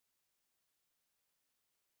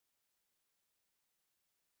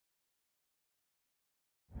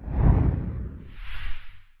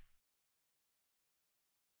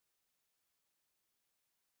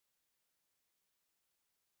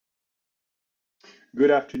Good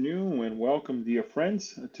afternoon and welcome, dear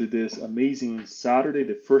friends, to this amazing Saturday,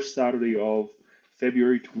 the first Saturday of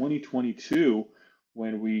February 2022,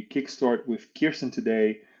 when we kickstart with Kirsten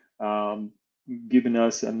today, um, giving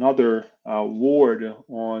us another word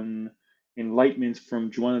on enlightenment from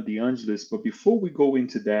Joanna de Angelis. But before we go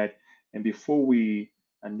into that, and before we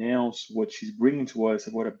announce what she's bringing to us,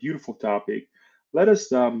 what a beautiful topic, let us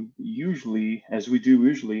usually, as we do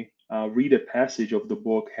usually, read a passage of the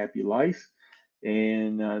book Happy Life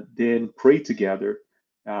and then pray together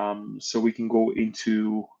so we can go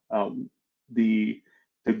into the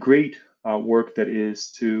the great work that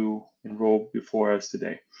is to enroll before us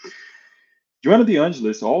today. Joanna de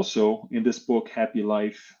Angelis also in this book Happy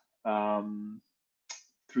Life um,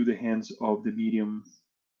 through the hands of the medium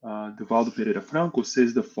Divaldo Franco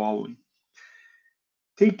says the following: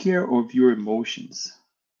 Take care of your emotions.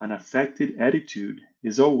 An affected attitude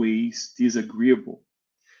is always disagreeable,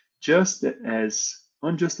 just as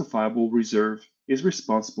unjustifiable reserve is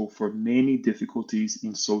responsible for many difficulties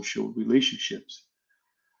in social relationships.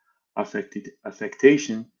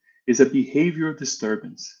 Affectation is a behavioral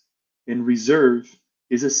disturbance, and reserve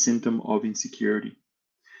is a symptom of insecurity.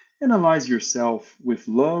 Analyze yourself with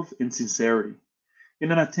love and sincerity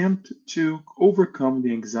in an attempt to overcome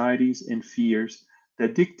the anxieties and fears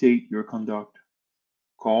that dictate your conduct.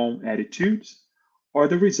 Calm attitudes are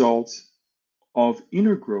the results of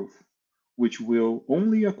inner growth, which will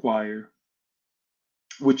only acquire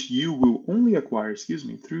which you will only acquire,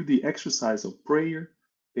 through the exercise of prayer,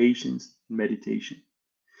 patience, and meditation.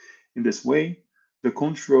 In this way, the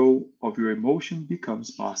control of your emotion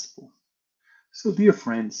becomes possible. So, dear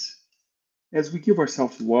friends, as we give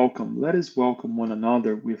ourselves welcome, let us welcome one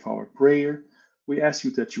another with our prayer. We ask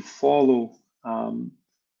you that you follow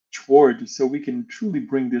toward so we can truly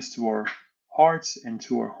bring this to our hearts and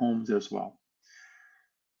to our homes as well.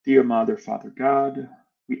 Dear Mother, Father God,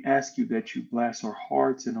 we ask you that you bless our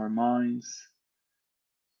hearts and our minds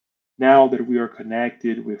now that we are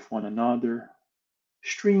connected with one another,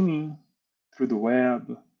 streaming through the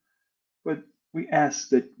web. But we ask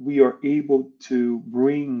that we are able to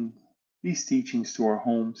bring these teachings to our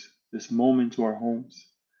homes, this moment to our homes,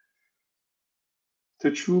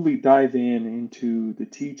 to truly dive into the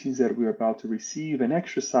teachings that we're about to receive and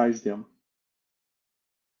exercise them.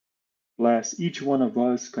 Bless each one of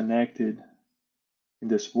us connected in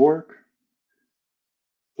this work.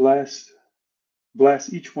 Bless,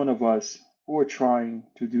 bless each one of us who are trying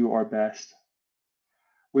to do our best.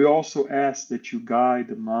 We also ask that you guide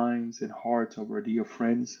the minds and hearts of our dear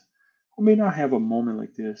friends who may not have a moment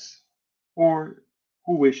like this, or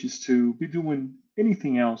who wishes to be doing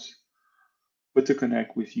anything else but to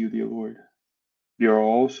connect with you, dear Lord. They are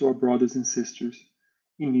also our brothers and sisters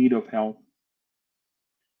in need of help.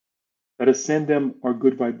 Let us send them our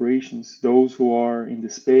good vibrations, those who are in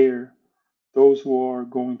despair, those who are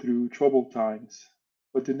going through troubled times,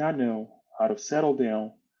 but do not know how to settle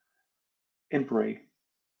down and pray.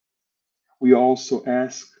 We also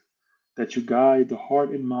ask that you guide the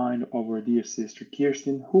heart and mind of our dear sister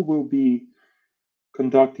Kirsten, who will be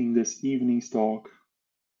conducting this evening's talk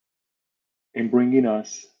and bringing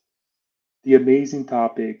us the amazing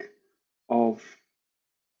topic of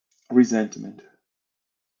resentment.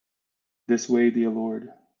 This way, dear Lord,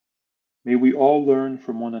 may we all learn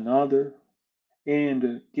from one another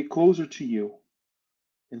and get closer to you,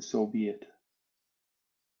 and so be it.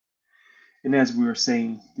 And as we are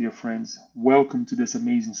saying, dear friends, welcome to this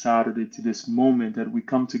amazing Saturday, to this moment that we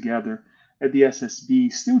come together at the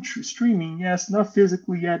SSB, still streaming, yes, not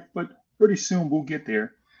physically yet, but pretty soon we'll get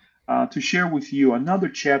there, to share with you another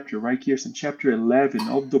chapter, right, Kirsten, chapter 11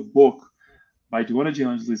 of the book by Joanna de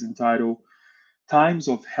Angelis entitled Times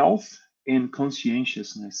of Health and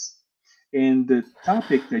Conscientiousness. And the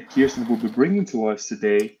topic that Kirsten will be bringing to us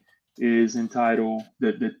today is entitled,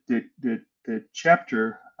 the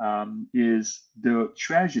chapter is The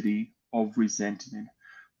Tragedy of Resentment.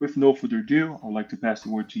 With no further ado, I'd like to pass the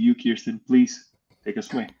word to you, Kirsten. Please take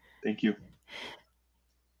us away. Thank you.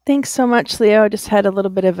 Thanks so much, Leo. I just had a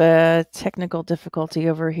little bit of a technical difficulty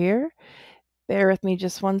over here. Bear with me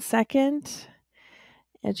just one second.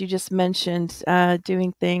 As you just mentioned,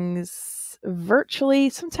 doing things virtually,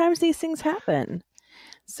 sometimes these things happen.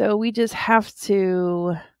 So we just have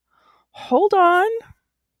to hold on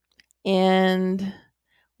and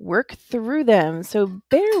work through them. So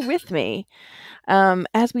bear with me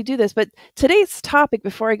as we do this. But today's topic,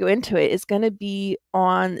 before I go into it, is going to be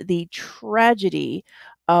on the tragedy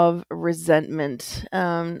of resentment.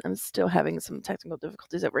 I'm still having some technical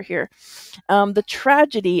difficulties over here. The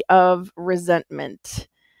tragedy of resentment.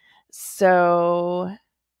 So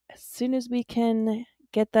as soon as we can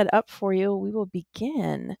get that up for you, we will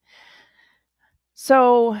begin.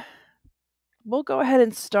 So we'll go ahead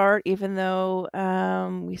and start, even though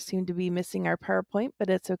we seem to be missing our PowerPoint, but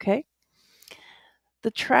it's okay.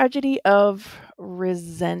 The tragedy of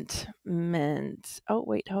resentment. Oh,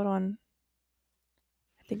 wait, hold on.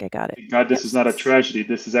 I think I got it. God, this is Yes. not a tragedy.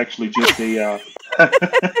 This is actually just a.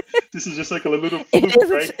 This is just like a little It fluke, is.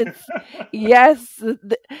 right? Yes.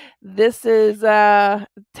 This is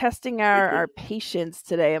testing our patience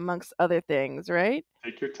today, amongst other things, right?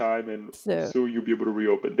 Take your time, and So, soon you'll be able to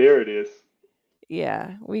reopen. There it is.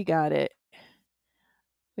 yeah, we got it.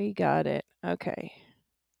 We got it. Okay.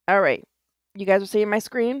 All right. You guys are seeing my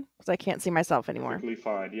screen? Because I can't see myself anymore. Perfectly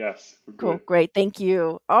fine. Yes, we're Cool. good. Great. Thank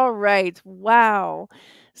you. All right. Wow.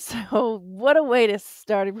 So, what a way to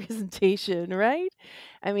start a presentation, right?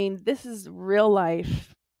 I mean, this is real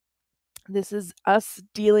life. This is us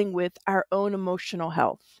dealing with our own emotional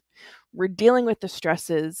health. We're dealing with the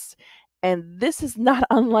stresses. And this is not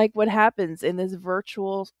unlike what happens in this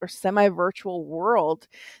virtual or semi virtual world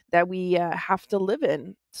that we have to live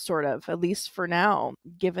in, sort of, at least for now,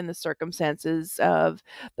 given the circumstances of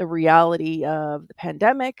the reality of the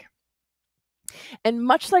pandemic. And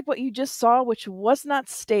much like what you just saw, which was not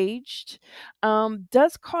staged,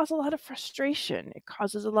 does cause a lot of frustration. It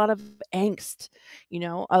causes a lot of angst.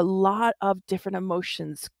 A lot of different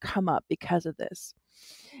emotions come up because of this.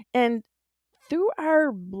 And through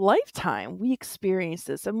our lifetime, we experience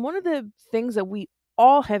this. And one of the things that we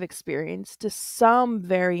all have experienced to some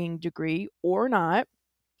varying degree or not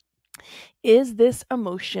is this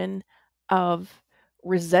emotion of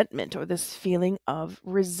resentment, or this feeling of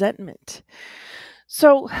resentment.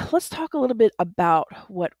 So let's talk a little bit about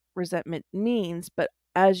what resentment means. But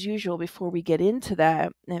as usual, before we get into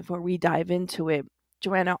that and before we dive into it,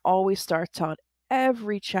 Joanna always starts out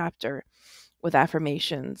every chapter with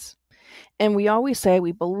affirmations. And we always say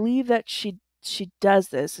we believe that she does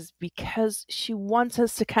this is because she wants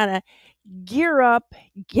us to kind of gear up,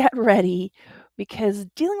 get ready, because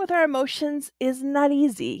dealing with our emotions is not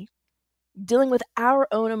easy. Dealing with our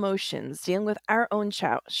own emotions, dealing with our own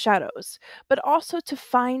shadows, but also to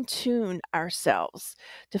fine tune ourselves,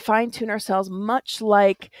 much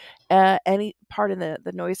like any part of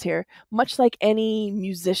the noise here, much like any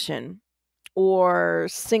musician or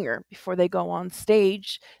singer. Before they go on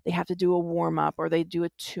stage, they have to do a warm up or they do a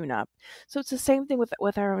tune up. So it's the same thing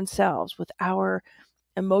with our own selves, with our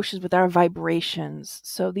emotions, with our vibrations.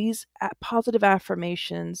 So these positive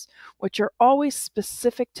affirmations, which are always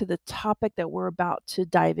specific to the topic that we're about to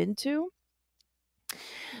dive into,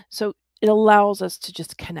 so it allows us to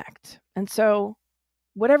just connect. And so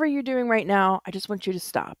whatever you're doing right now, I just want you to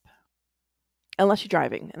stop. Unless you're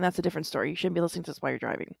driving, and that's a different story. You shouldn't be listening to this while you're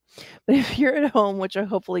driving. But if you're at home, which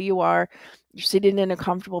hopefully you are, you're seated in a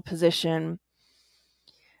comfortable position,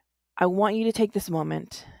 I want you to take this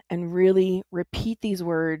moment and really repeat these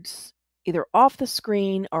words either off the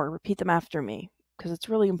screen or repeat them after me, because it's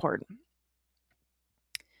really important.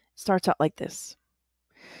 It starts out like this.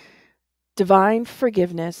 Divine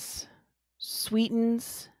forgiveness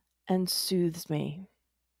sweetens and soothes me.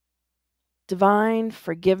 Divine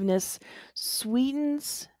forgiveness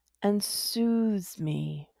sweetens and soothes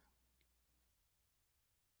me.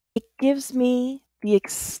 It gives me the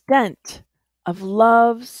extent of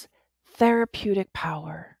love's therapeutic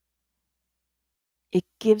power. It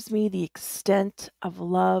gives me the extent of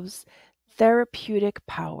love's therapeutic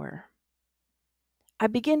power. I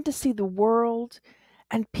begin to see the world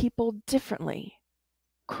and people differently,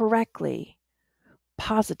 correctly,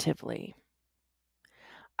 positively.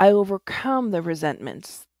 I overcome the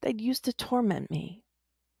resentments that used to torment me.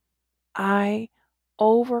 I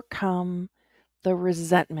overcome the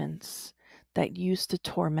resentments that used to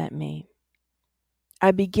torment me. I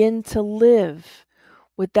begin to live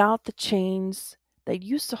without the chains that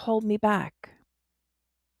used to hold me back.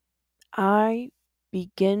 I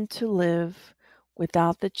begin to live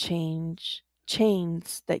without the chains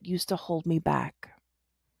that used to hold me back.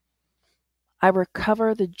 I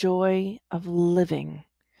recover the joy of living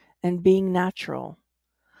and being natural,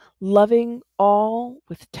 loving all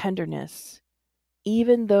with tenderness,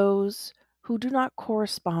 even those who do not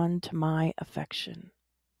correspond to my affection.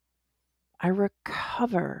 I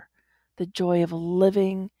recover the joy of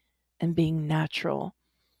living and being natural,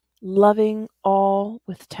 loving all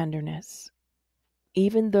with tenderness,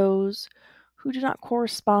 even those who do not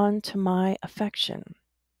correspond to my affection.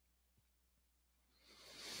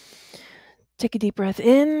 Take a deep breath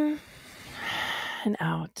in and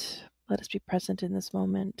out. Let us be present in this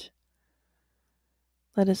moment.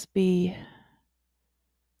 Let us be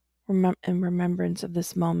in remembrance of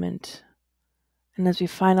this moment. And as we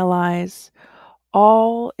finalize,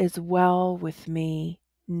 All is well with me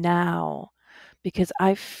now because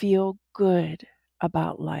I feel good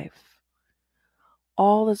about life.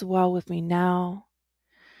 All is well with me now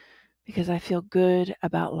because I feel good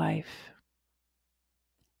about life.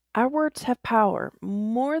 Our words have power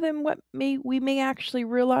more than what we may actually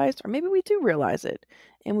realize, or maybe we do realize it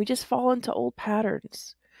and we just fall into old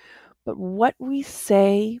patterns. But what we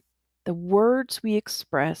say, the words we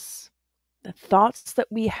express, the thoughts that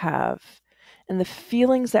we have, and the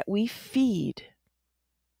feelings that we feed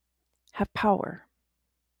have power.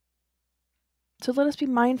 So let us be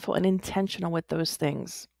mindful and intentional with those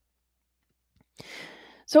things.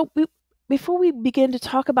 So before we begin to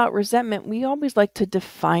talk about resentment, we always like to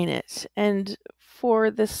define it. And for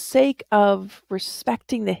the sake of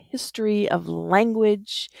respecting the history of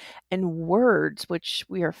language and words, which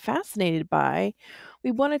we are fascinated by,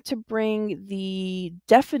 we wanted to bring the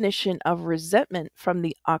definition of resentment from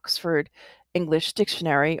the Oxford English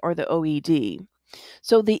Dictionary, or the OED.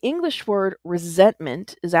 So the English word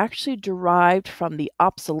resentment is actually derived from the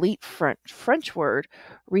obsolete French word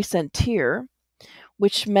ressentir,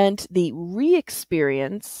 which meant the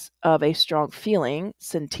re-experience of a strong feeling,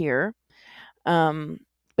 sentir. Um,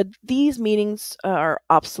 but these meanings are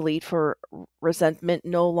obsolete, for resentment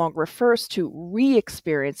no longer refers to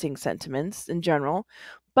re-experiencing sentiments in general,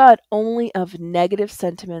 but only of negative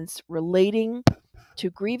sentiments relating to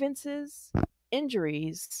grievances,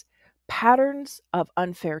 injuries, patterns of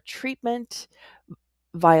unfair treatment,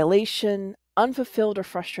 violation, unfulfilled or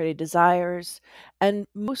frustrated desires, and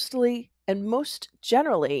most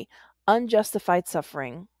generally unjustified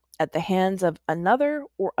suffering at the hands of another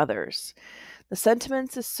or others. The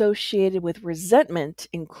sentiments associated with resentment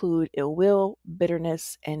include ill will,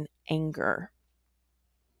 bitterness, and anger.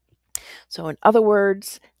 So, in other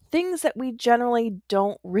words, things that we generally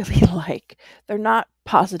don't really like. They're not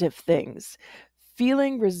positive things.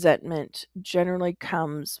 Feeling resentment generally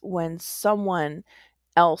comes when someone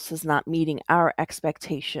else is not meeting our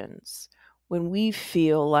expectations, when we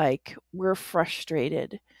feel like we're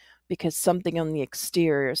frustrated because something on the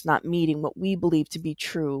exterior is not meeting what we believe to be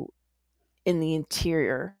true in the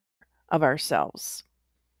interior of ourselves.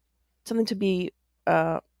 Something to be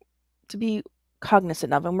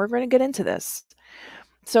cognizant of, and we're going to get into this.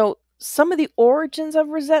 So some of the origins of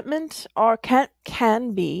resentment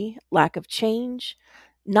can be lack of change,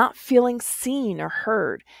 not feeling seen or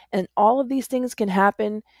heard. And all of these things can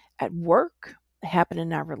happen at work, they happen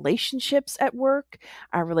in our relationships at work,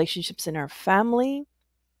 our relationships in our family,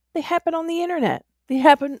 they happen on the internet. They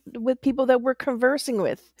happen with people that we're conversing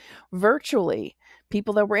with virtually,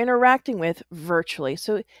 people that we're interacting with virtually.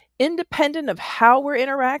 So independent of how we're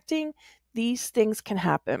interacting, these things can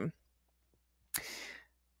happen.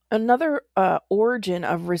 Another origin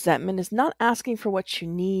of resentment is not asking for what you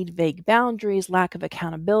need, vague boundaries, lack of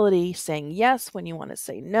accountability, saying yes when you want to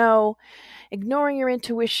say no, ignoring your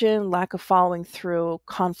intuition, lack of following through,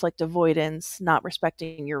 conflict avoidance, not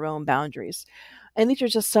respecting your own boundaries. And these are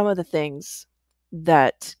just some of the things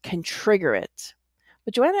that can trigger it.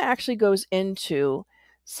 But Joanna actually goes into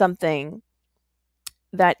something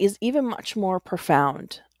that is even much more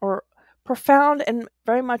profound, or profound and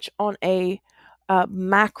very much on a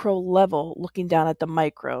macro level, looking down at the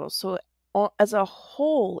micro. So, as a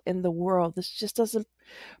whole in the world, this just doesn't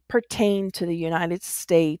pertain to the United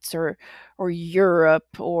States or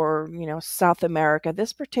Europe or South America.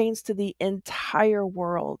 This pertains to the entire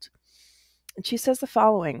world. And she says the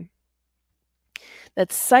following: that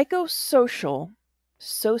psychosocial,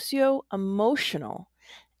 socio-emotional,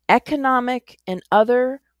 economic, and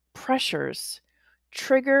other pressures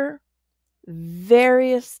trigger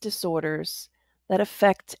various disorders that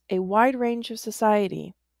affect a wide range of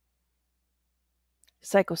society.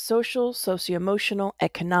 Psychosocial, socio-emotional,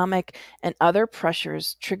 economic, and other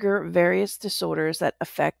pressures trigger various disorders that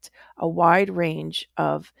affect a wide range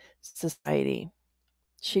of society.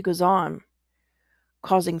 She goes on,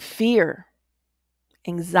 causing fear,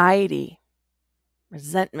 anxiety,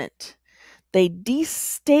 resentment. They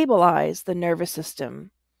destabilize the nervous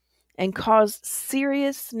system and cause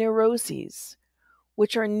serious neuroses,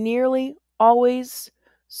 which are nearly always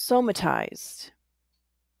somatized,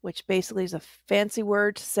 which basically is a fancy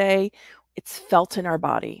word to say it's felt in our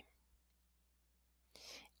body,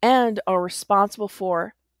 and are responsible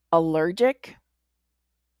for allergic,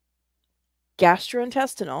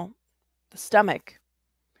 gastrointestinal, the stomach,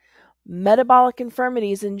 metabolic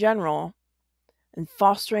infirmities in general, and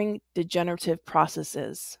fostering degenerative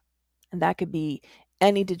processes. And that could be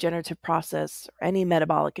any degenerative process or any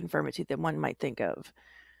metabolic infirmity that one might think of.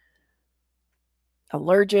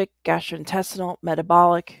 Allergic, gastrointestinal,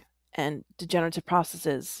 metabolic, and degenerative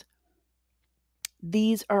processes.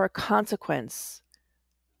 these are a consequence,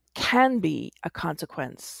 can be a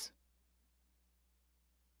consequence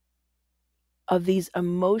of these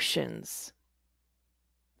emotions,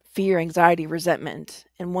 fear, anxiety, resentment,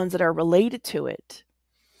 and ones that are related to it,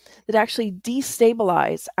 that actually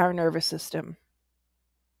destabilize our nervous system.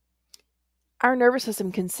 Our nervous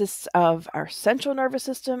system consists of our central nervous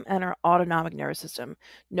system and our autonomic nervous system.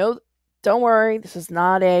 No, don't worry, this is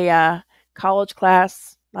not a college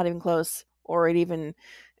class, not even close, or even,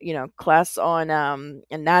 class on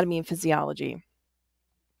anatomy and physiology.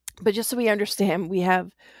 But just so we understand, we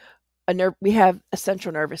have a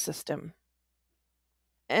central nervous system,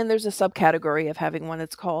 and there's a subcategory of having one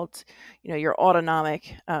that's called, your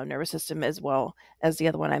autonomic nervous system, as well as the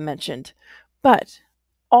other one I mentioned. But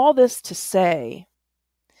all this to say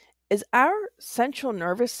is our central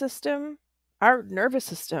nervous system, our nervous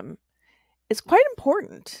system, is quite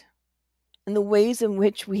important in the ways in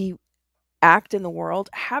which we act in the world.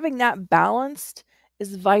 Having that balanced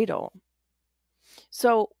is vital.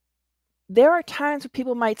 So there are times where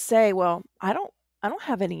people might say, well, I don't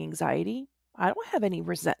have any anxiety. I don't have any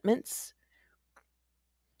resentments.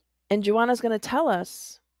 And Joanna's going to tell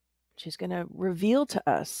us, she's going to reveal to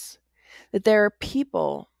us that there are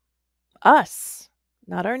people, us,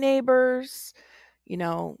 not our neighbors,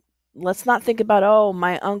 let's not think about, oh,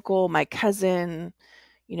 my uncle, my cousin,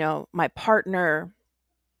 my partner.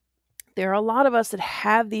 There are a lot of us that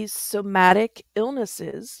have these somatic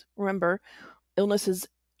illnesses, remember, illnesses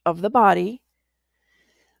of the body,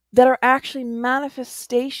 that are actually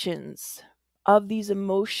manifestations of these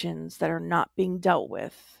emotions that are not being dealt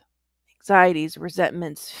with. Anxieties,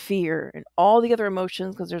 resentments, fear, and all the other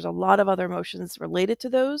emotions, because there's a lot of other emotions related to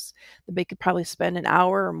those that they could probably spend an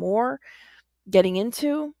hour or more getting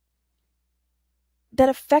into, that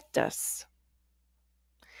affect us.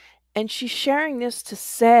 And she's sharing this to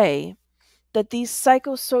say that these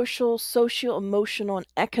psychosocial, social, emotional, and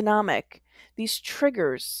economic, these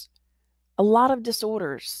triggers a lot of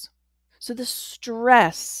disorders. So the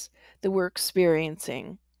stress that we're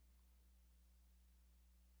experiencing.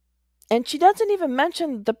 And she doesn't even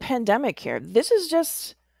mention the pandemic here. This is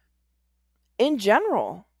just in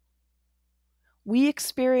general. We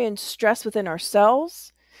experience stress within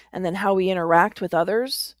ourselves, and then how we interact with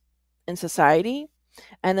others in society,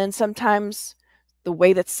 and then sometimes the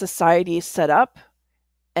way that society is set up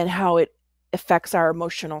and how it affects our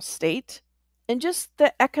emotional state, and just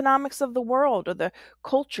the economics of the world or the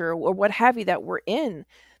culture or what have you that we're in,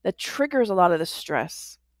 that triggers a lot of the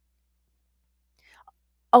stress.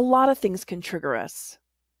 A lot of things can trigger us.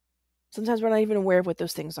 Sometimes we're not even aware of what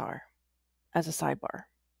those things are, as a sidebar.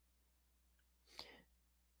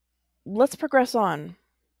 Let's progress on,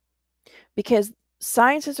 because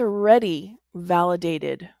science has already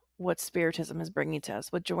validated what Spiritism is bringing to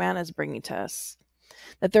us, what Joanna is bringing to us,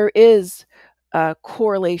 that there is a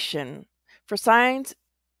correlation. For science,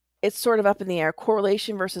 it's sort of up in the air,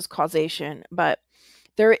 correlation versus causation, but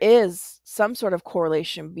there is some sort of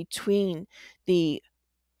correlation between the,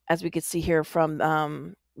 as we could see here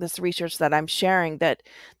from this research that I'm sharing, that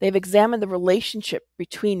they've examined the relationship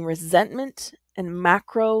between resentment and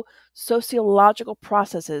macro sociological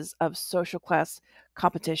processes of social class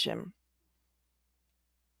competition.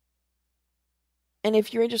 And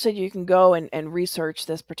if you're interested, you can go and research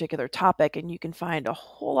this particular topic, and you can find a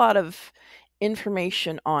whole lot of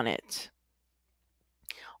information on it.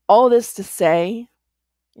 All this to say,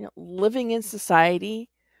 living in society,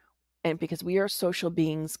 and because we are social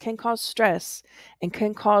beings, can cause stress and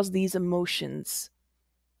can cause these emotions,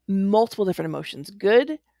 multiple different emotions,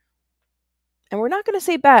 good. And we're not going to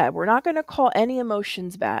say bad. We're not going to call any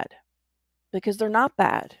emotions bad, because they're not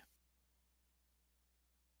bad.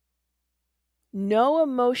 No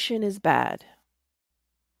emotion is bad.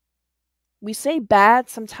 We say bad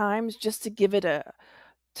sometimes just to give it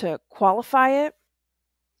to qualify it,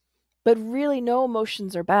 but really no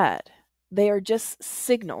emotions are bad. They are just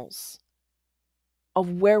signals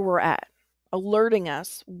of where we're at, alerting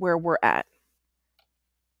us where we're at.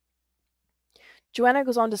 Joanna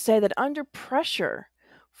goes on to say that under pressure,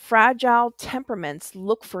 fragile temperaments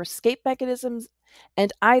look for escape mechanisms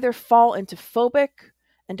and either fall into phobic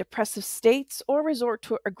and depressive states or resort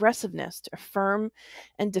to aggressiveness to affirm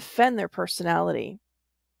and defend their personality.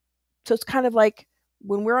 So it's kind of like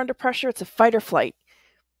when we're under pressure, it's a fight or flight.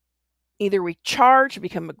 Either we charge,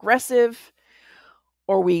 become aggressive,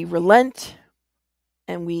 or we relent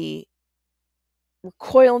and we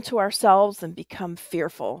recoil into ourselves and become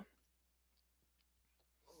fearful.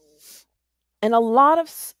 And a lot of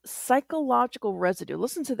psychological residue.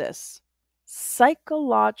 Listen to this.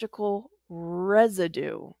 Psychological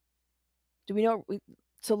residue. Do we know?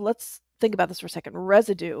 So let's think about this for a second.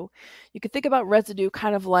 Residue. You could think about residue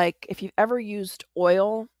kind of like if you've ever used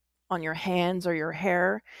oil on your hands or your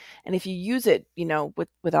hair, and if you use it,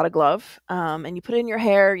 without a glove, and you put it in your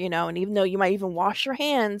hair, and even though you might even wash your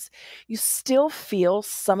hands, you still feel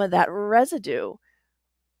some of that residue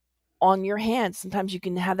on your hands. Sometimes you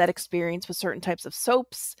can have that experience with certain types of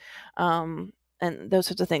soaps, and those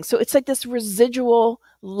sorts of things. So it's like this residual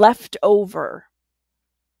leftover.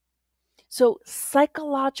 So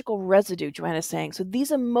psychological residue, Joanna's saying. So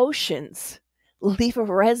these emotions leave a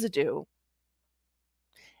residue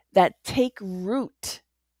that take root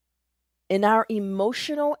in our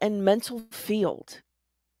emotional and mental field.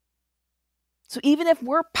 So even if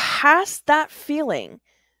we're past that feeling,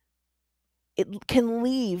 it can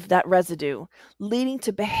leave that residue, leading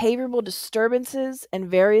to behavioral disturbances and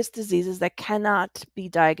various diseases that cannot be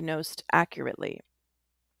diagnosed accurately.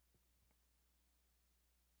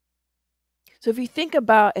 So if you think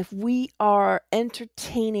about if we are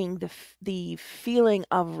entertaining the feeling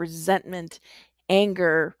of resentment,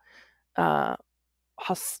 anger,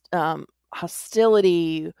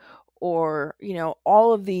 hostility, or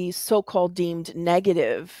all of these so-called deemed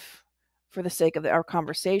negative, for the sake of our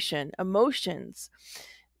conversation, emotions,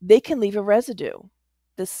 they can leave a residue,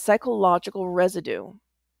 this psychological residue,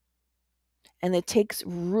 and it takes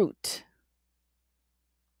root.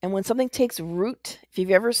 And when something takes root, if you've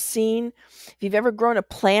ever grown a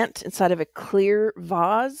plant inside of a clear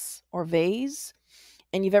vase or vase,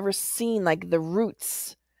 and you've ever seen like the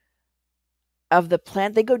roots of the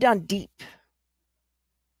plant, they go down deep.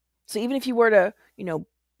 So even if you were to,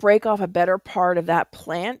 break off a better part of that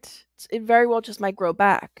plant, it very well just might grow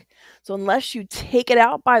back. So unless you take it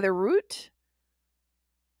out by the root,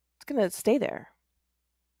 it's going to stay there.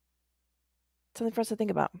 Something for us to think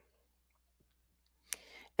about.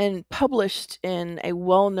 And published in a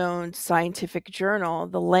well-known scientific journal,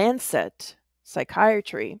 The Lancet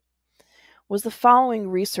Psychiatry, was the following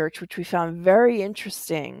research, which we found very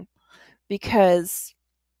interesting, because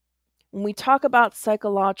when we talk about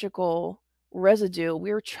psychological residue,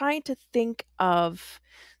 we were trying to think of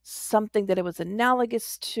something that it was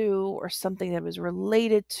analogous to, or something that was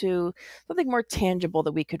related to, something more tangible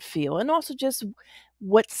that we could feel, and also just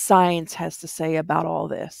what science has to say about all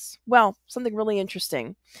this. Well, something really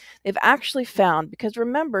interesting. They've actually found, because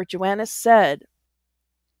remember, Joanna said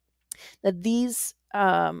that these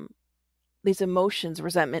emotions,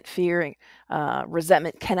 resentment, fear,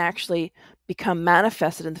 resentment, can actually become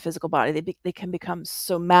manifested in the physical body. They can become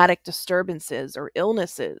somatic disturbances or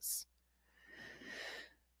illnesses.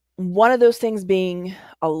 One of those things being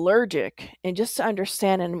allergic. And just to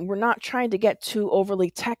understand, and we're not trying to get too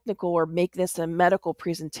overly technical or make this a medical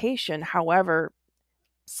presentation. However,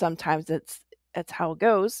 sometimes that's how it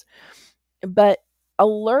goes. But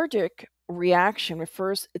allergic reaction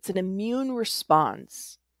it's an immune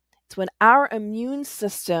response. It's when our immune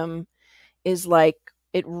system is like,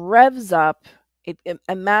 it revs up.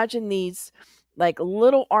 Imagine these like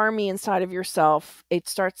little army inside of yourself. It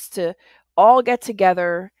starts to all get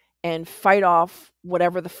together and fight off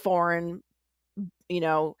whatever the foreign,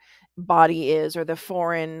 body is, or the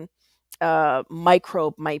foreign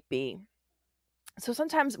microbe might be. So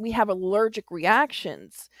sometimes we have allergic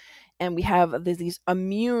reactions, and we have these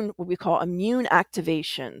what we call immune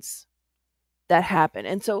activations that happen.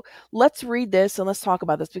 And so let's read this and let's talk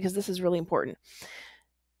about this, because this is really important.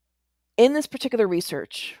 In this particular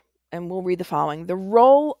research, and we'll read the following: the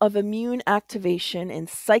role of immune activation in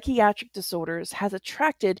psychiatric disorders has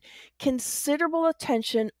attracted considerable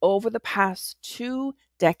attention over the past 2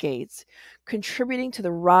 decades, contributing to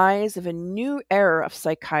the rise of a new era of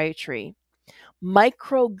psychiatry.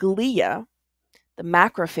 Microglia, the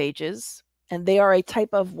macrophages, and they are a type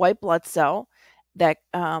of white blood cell that,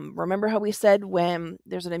 remember how we said when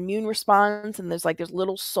there's an immune response and there's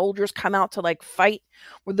little soldiers come out to fight?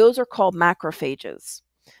 Well, those are called macrophages.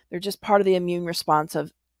 They're just part of the immune response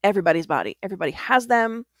of everybody's body. Everybody has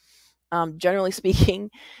them, generally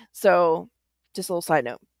speaking. So just a little side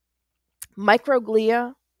note.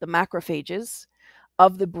 Microglia, the macrophages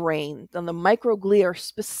of the brain. Then the microglia are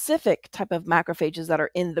specific type of macrophages that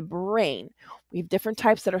are in the brain. We have different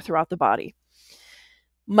types that are throughout the body.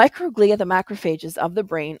 Microglia, the macrophages of the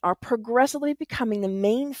brain, are progressively becoming the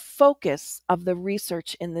main focus of the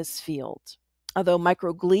research in this field. Although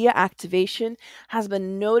microglia activation has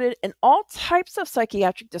been noted in all types of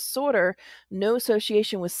psychiatric disorder, no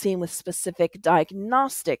association was seen with specific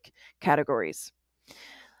diagnostic categories.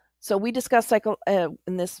 So we discussed in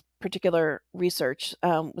this particular research,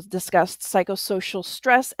 was discussed psychosocial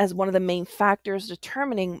stress as one of the main factors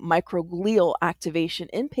determining microglial activation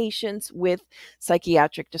in patients with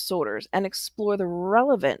psychiatric disorders, and explore the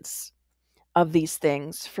relevance of these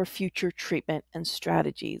things for future treatment and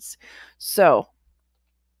strategies. So,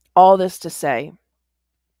 all this to say,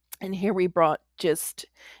 and here we brought just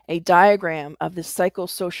a diagram of the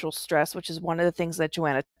psychosocial stress, which is one of the things that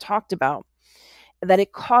Joanna talked about, that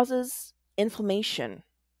it causes inflammation.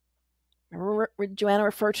 Remember Joanna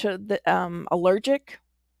referred to the allergic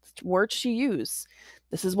words she used.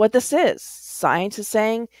 This is what this is. Science is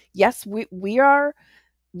saying, yes, we are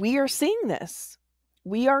seeing this.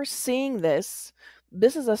 We are seeing this.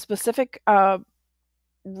 This is a specific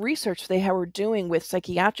research they were doing with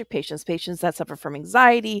psychiatric patients that suffer from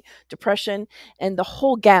anxiety, depression, and the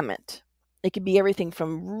whole gamut. It could be everything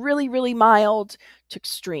from really, really mild to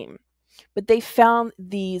extreme. But they found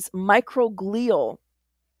these microglial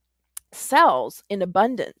cells in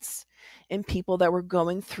abundance in people that were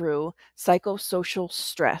going through psychosocial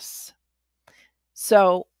stress.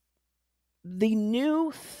 So the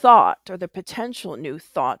new thought, or the potential new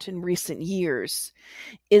thought in recent years,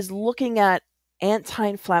 is looking at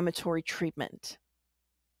anti-inflammatory treatment.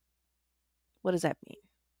 What does that mean?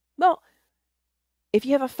 Well, if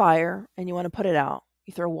you have a fire and you want to put it out,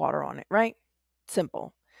 you throw water on it, right?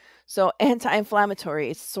 Simple. So anti-inflammatory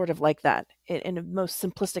is sort of like that in the most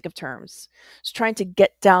simplistic of terms. It's trying to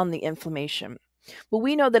get down the inflammation. But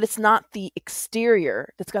we know that it's not the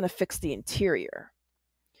exterior that's going to fix the interior.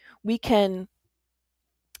 We can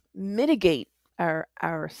mitigate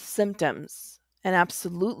our symptoms, and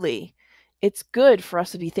absolutely, it's good for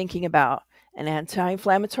us to be thinking about an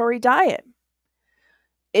anti-inflammatory diet.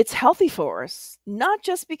 It's healthy for us, not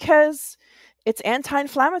just because it's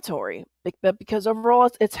anti-inflammatory, but because overall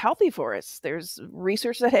it's healthy for us. There's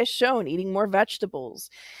research that has shown eating more vegetables,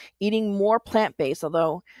 eating more plant-based,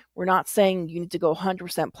 although we're not saying you need to go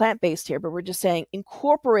 100% plant-based here, but we're just saying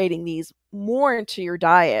incorporating these more into your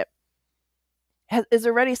diet is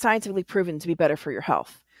already scientifically proven to be better for your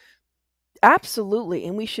health. Absolutely.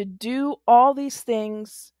 And we should do all these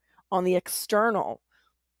things on the external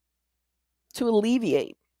to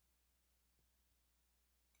alleviate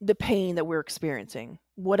the pain that we're experiencing,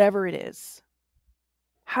 whatever it is.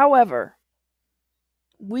 However,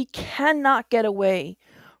 we cannot get away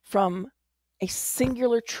from a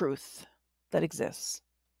singular truth that exists.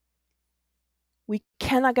 We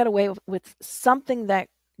cannot get away with something that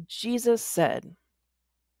Jesus said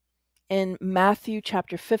in Matthew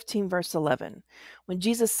chapter 15, verse 11, when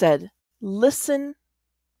Jesus said, "Listen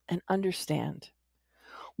and understand.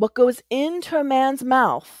 What goes into a man's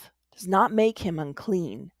mouth does not make him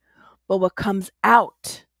unclean, but what comes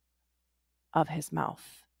out of his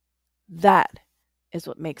mouth, that is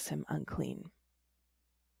what makes him unclean."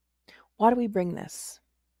 Why do we bring this?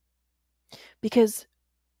 Because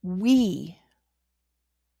we,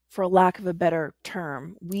 for lack of a better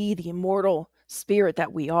term, we, the immortal spirit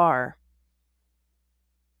that we are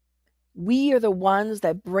the ones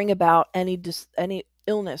that bring about any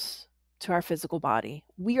illness to our physical body.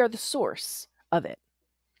 We are the source of it.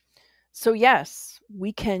 So yes,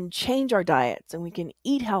 we can change our diets and we can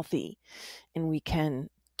eat healthy and we can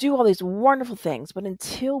do all these wonderful things. But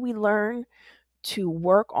until we learn to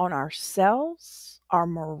work on ourselves, our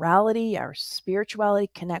morality, our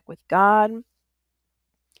spirituality, connect with God,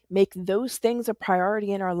 make those things a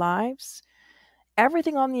priority in our lives,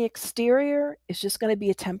 everything on the exterior is just going to be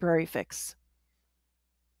a temporary fix.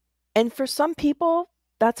 And for some people,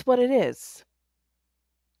 that's what it is.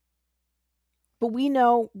 But we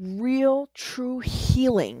know real, true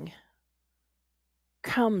healing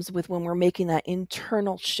comes with when we're making that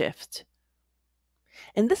internal shift.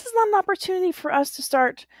 And this is not an opportunity for us to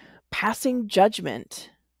start passing judgment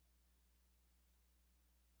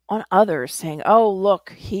on others, saying, "Oh, look,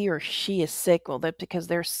 he or she is sick. Well, that's because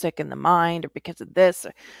they're sick in the mind or because of this."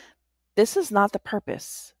 This is not the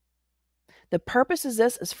purpose. The purpose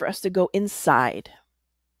is for us to go inside,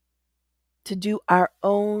 to do our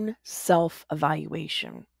own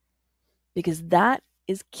self-evaluation, because that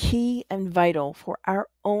is key and vital for our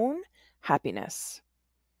own happiness,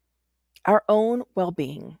 our own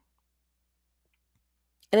well-being.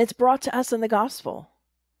 And it's brought to us in the gospel.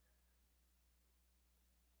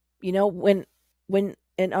 You know, when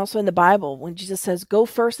and also in the Bible, when Jesus says, "Go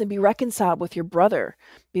first and be reconciled with your brother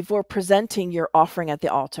before presenting your offering at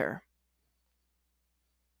the altar."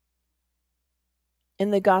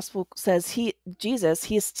 In the gospel says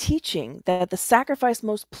Jesus is teaching that the sacrifice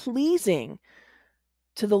most pleasing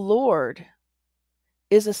to the Lord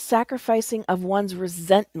is a sacrificing of one's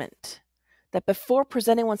resentment. That before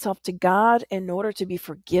presenting oneself to God in order to be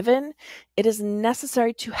forgiven, it is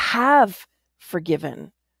necessary to have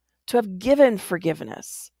forgiven, to have given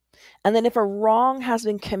forgiveness. And then if a wrong has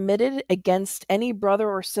been committed against any brother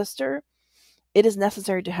or sister, it is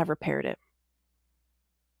necessary to have repaired it.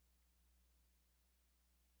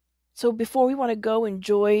 So before we want to go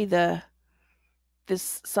enjoy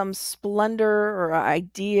some splendor or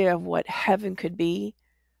idea of what heaven could be,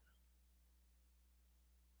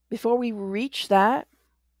 before we reach that,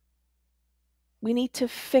 we need to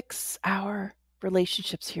fix our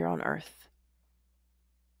relationships here on earth.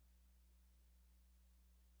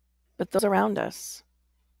 But those around us.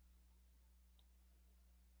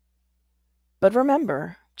 But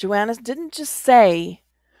remember, Joanna didn't just say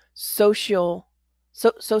socio-emotional.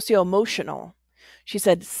 She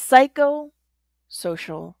said social,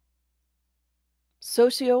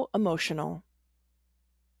 socio-emotional.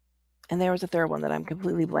 And there was a third one that I'm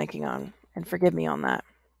completely blanking on. And forgive me on that.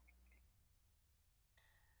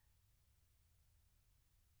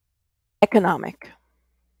 Economic.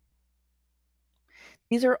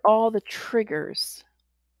 These are all the triggers,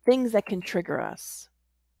 things that can trigger us.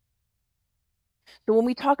 So when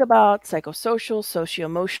we talk about psychosocial,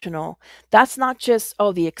 socio-emotional, that's not just,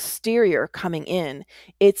 the exterior coming in.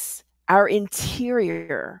 It's our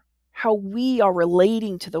interior, how we are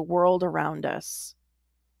relating to the world around us.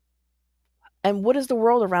 And what is the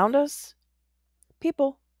world around us?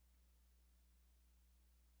 People.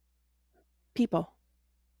 People.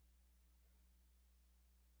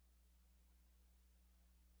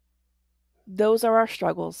 Those are our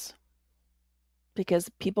struggles because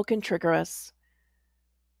people can trigger us.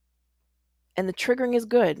 And the triggering is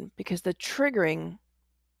good because the triggering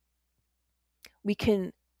we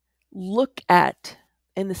can look at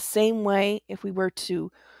in the same way if we were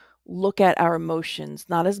to look at our emotions,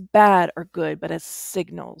 not as bad or good, but as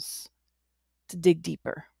signals to dig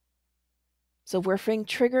deeper. So if we're feeling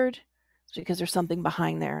triggered, it's because there's something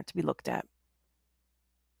behind there to be looked at.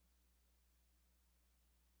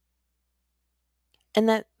 And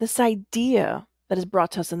that this idea that is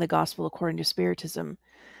brought to us in the gospel according to Spiritism,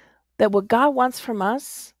 that what God wants from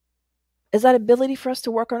us is that ability for us to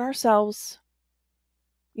work on ourselves.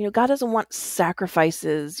 God doesn't want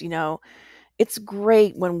sacrifices. It's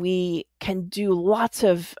great when we can do lots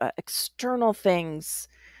of external things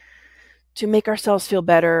to make ourselves feel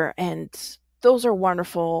better, and those are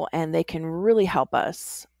wonderful and they can really help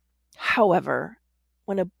us. However,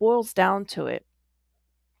 when it boils down to it,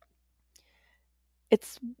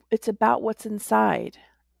 it's about what's inside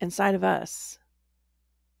of us,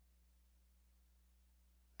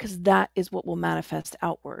 because that is what will manifest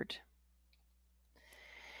outward.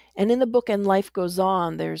 And in the book And Life Goes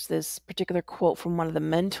On, there's this particular quote from one of the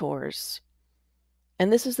mentors.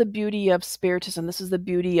 And this is the beauty of Spiritism. This is the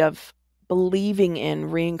beauty of believing in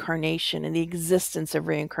reincarnation and the existence of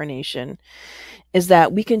reincarnation, is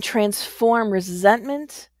that we can transform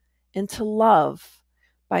resentment into love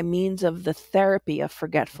by means of the therapy of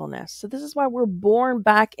forgetfulness. So this is why we're born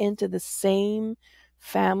back into the same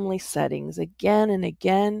family settings again and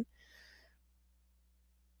again,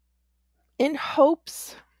 in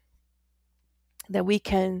hopes that we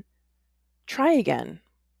can try again.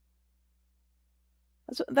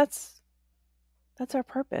 That's our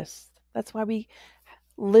purpose. That's why we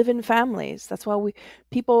live in families. That's why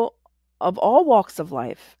people of all walks of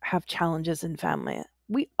life have challenges in family.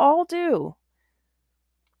 We all do.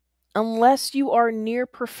 Unless you are near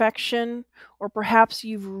perfection, or perhaps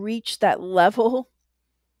you've reached that level,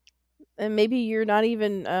 and maybe you're not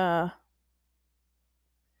even,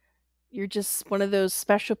 you're just one of those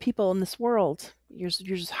special people in this world. You're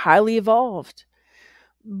just highly evolved.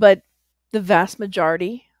 But the vast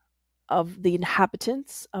majority of the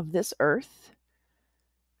inhabitants of this earth,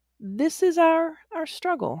 this is our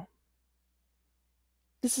struggle.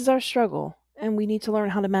 This is our struggle, and we need to learn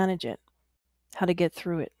how to manage it, how to get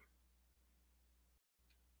through it.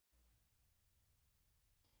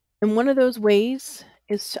 And one of those ways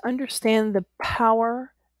is to understand the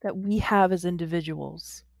power that we have as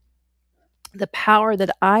individuals, the power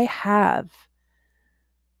that I have.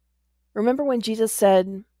 Remember when Jesus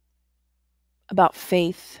said about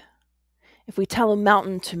faith, if we tell a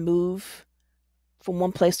mountain to move from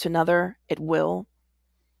one place to another, it will.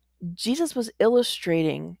 Jesus was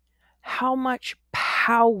illustrating how much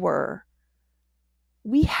power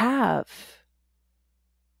we have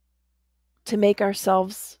to make our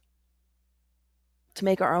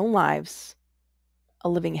own lives a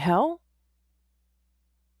living hell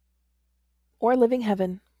or a living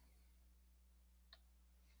heaven.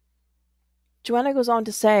 Joanna goes on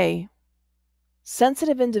to say,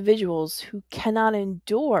 sensitive individuals who cannot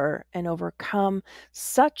endure and overcome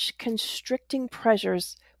such constricting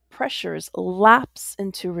pressures lapse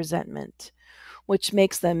into resentment, which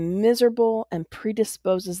makes them miserable and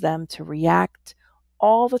predisposes them to react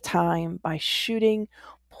all the time by shooting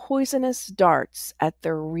poisonous darts at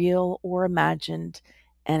their real or imagined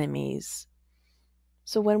enemies.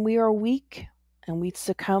 So when we are weak and we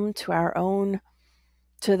succumb to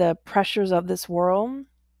to the pressures of this world,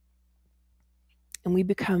 and we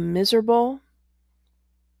become miserable,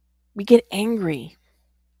 we get angry,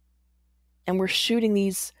 and we're shooting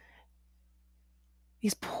these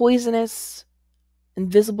poisonous,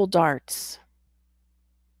 invisible darts,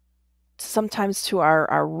 sometimes to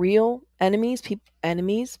our real enemies,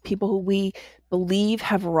 people who we believe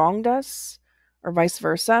have wronged us, or vice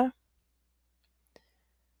versa.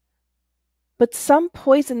 But some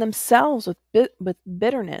poison themselves with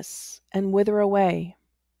bitterness and wither away.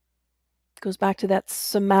 It goes back to that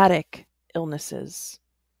somatic illnesses.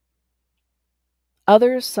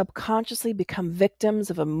 Others subconsciously become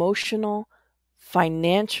victims of emotional,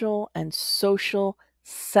 financial, and social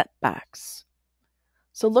setbacks.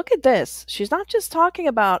 So look at this. She's not just talking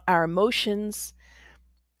about our emotions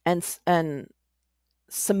and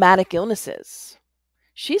somatic illnesses.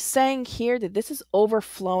 She's saying here that this is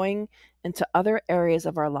overflowing into other areas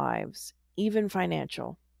of our lives, even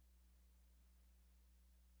financial.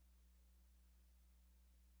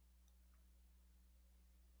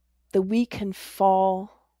 That we can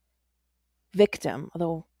fall victim,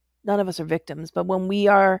 although none of us are victims, but when we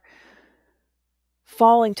are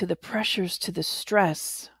falling to the pressures, to the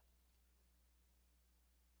stress,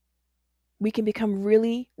 we can become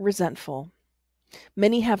really resentful.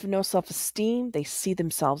 Many have no self-esteem, they see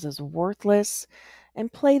themselves as worthless,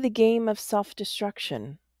 and play the game of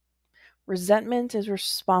self-destruction. Resentment is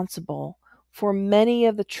responsible for many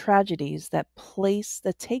of the tragedies that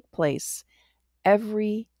take place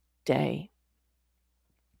every day.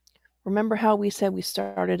 Remember how we said we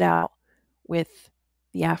started out with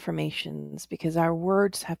the affirmations, because our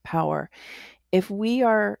words have power. If we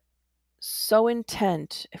are so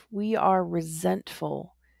intent, if we are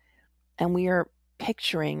resentful, and we are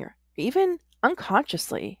picturing, even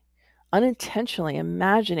unconsciously, unintentionally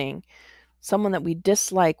imagining someone that we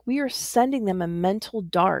dislike, we are sending them a mental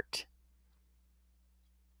dart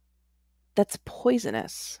that's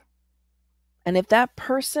poisonous. And if that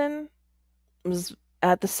person is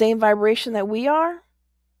at the same vibration that we are,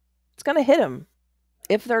 it's going to hit them.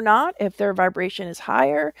 If they're not, if their vibration is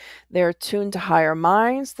higher, they're attuned to higher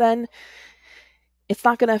minds, then it's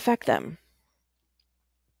not going to affect them.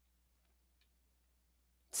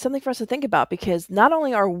 Something for us to think about, because not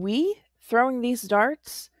only are we throwing these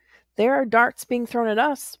darts, there are darts being thrown at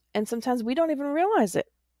us, and sometimes we don't even realize it.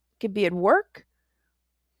 It could be at work,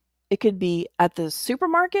 it could be at the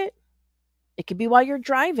supermarket, it could be while you're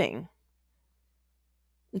driving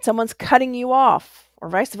and someone's cutting you off, or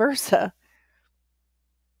vice versa.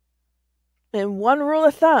 And one rule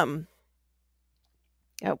of thumb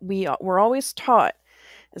we're always taught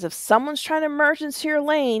is, if someone's trying to merge into your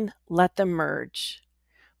lane, let them merge.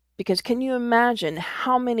 Because can you imagine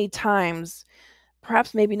how many times,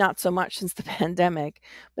 perhaps maybe not so much since the pandemic,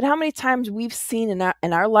 but how many times we've seen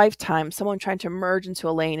in our lifetime someone trying to merge into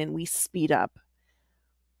a lane and we speed up?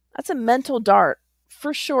 That's a mental dart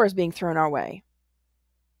for sure is being thrown our way.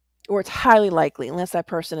 Or it's highly likely, unless that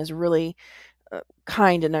person is really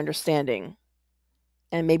kind and understanding.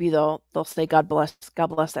 And maybe they'll say, God bless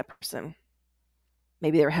that person.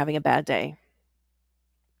 Maybe they were having a bad day.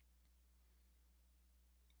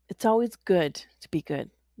 It's always good to be good.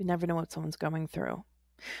 You never know what someone's going through.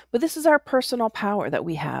 But this is our personal power that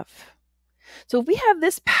we have. So if we have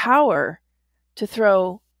this power to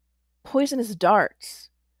throw poisonous darts,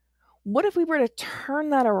 what if we were to turn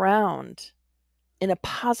that around in a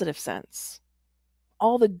positive sense?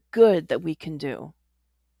 All the good that we can do.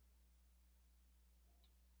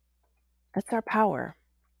 That's our power.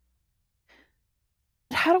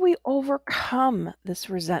 How do we overcome this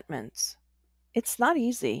resentment? It's not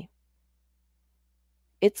easy.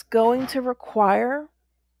 It's going to require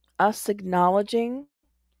us acknowledging,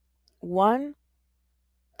 one,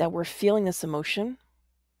 that we're feeling this emotion,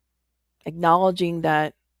 acknowledging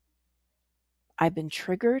that I've been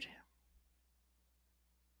triggered,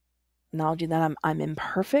 acknowledging that I'm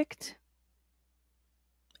imperfect,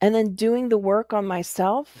 and then doing the work on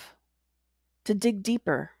myself to dig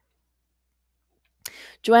deeper.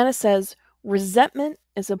 Joanna says, resentment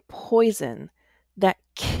is a poison that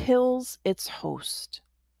kills its host.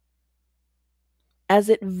 As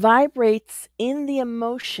it vibrates in the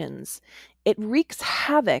emotions, it wreaks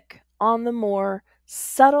havoc on the more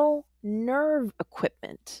subtle nerve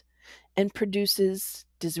equipment and produces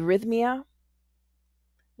dysrhythmia,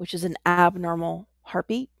 which is an abnormal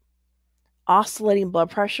heartbeat, oscillating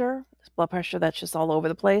blood pressure that's just all over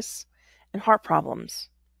the place, and heart problems.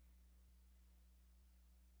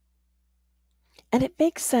 And it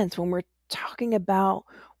makes sense when we're talking about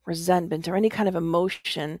resentment or any kind of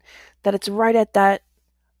emotion that it's right at that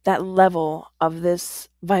that level of this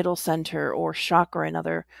vital center or chakra in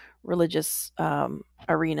other religious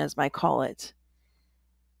arenas might call it,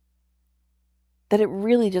 that it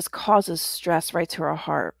really just causes stress right to our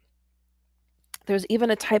heart. There's even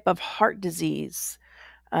a type of heart disease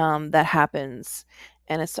that happens,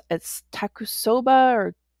 and it's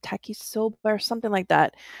takisoba or something like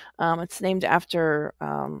that. It's named after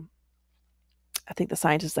I think the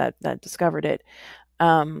scientist that discovered it.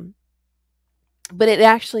 But it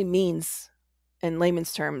actually means, in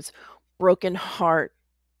layman's terms, broken heart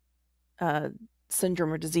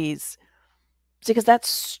syndrome or disease, because that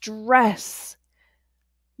stress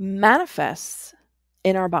manifests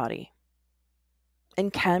in our body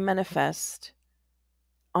and can manifest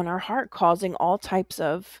on our heart, causing all types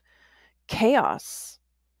of chaos.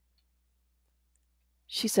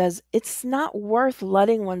 She says, it's not worth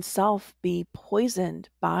letting oneself be poisoned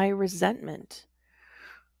by resentment.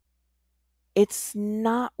 It's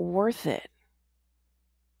not worth it.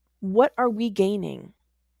 What are we gaining?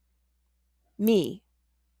 Me,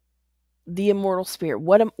 the immortal spirit.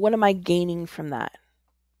 What am I gaining from that?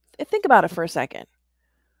 Think about it for a second.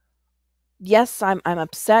 Yes, I'm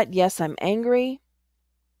upset. Yes, I'm angry.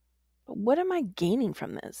 But what am I gaining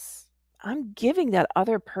from this? I'm giving that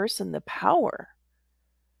other person the power.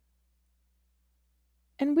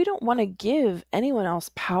 And we don't want to give anyone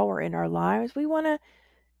else power in our lives. We want to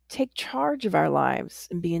take charge of our lives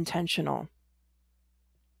and be intentional.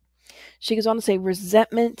 She goes on to say,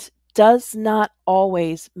 resentment does not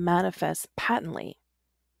always manifest patently.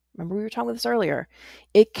 Remember, we were talking about this earlier.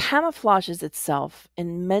 It camouflages itself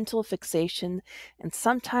in mental fixation and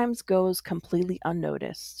sometimes goes completely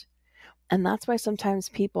unnoticed. And that's why sometimes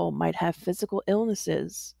people might have physical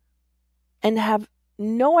illnesses and have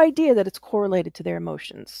no idea that it's correlated to their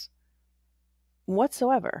emotions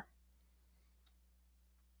whatsoever.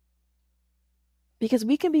 Because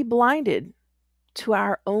we can be blinded to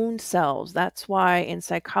our own selves. That's why in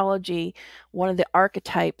psychology, one of the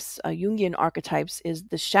archetypes, Jungian archetypes, is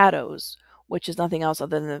the shadows, which is nothing else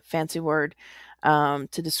other than a fancy word to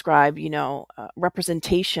describe,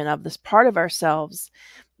 representation of this part of ourselves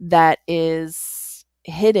that is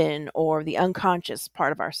hidden, or the unconscious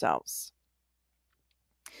part of ourselves.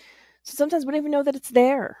 So sometimes we don't even know that it's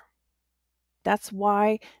there. That's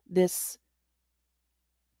why this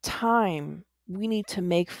time we need to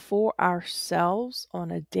make for ourselves on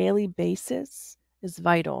a daily basis is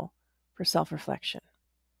vital for self-reflection.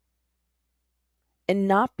 And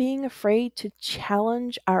not being afraid to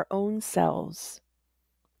challenge our own selves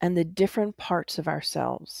and the different parts of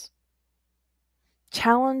ourselves.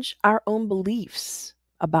 Challenge our own beliefs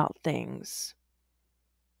about things.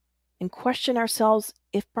 And question ourselves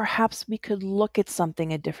if perhaps we could look at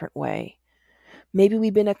something a different way. Maybe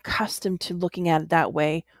we've been accustomed to looking at it that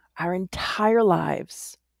way our entire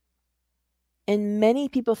lives. And many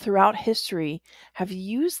people throughout history have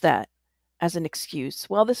used that as an excuse.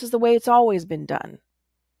 Well, this is the way it's always been done.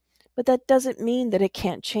 But that doesn't mean that it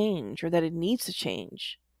can't change or that it needs to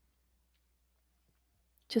change.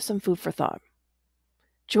 Just some food for thought.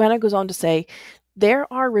 Joanna goes on to say,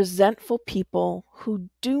 there are resentful people who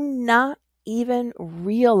do not even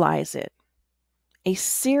realize it. A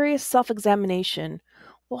serious self-examination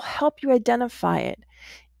will help you identify it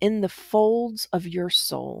in the folds of your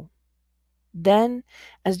soul. Then,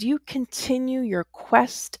 as you continue your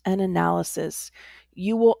quest and analysis,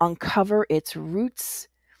 you will uncover its roots,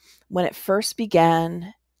 when it first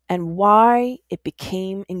began, and why it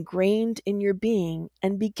became ingrained in your being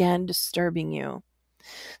and began disturbing you.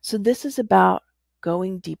 So this is about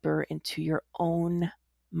going deeper into your own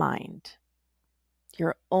mind,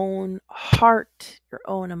 your own heart, your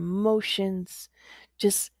own emotions,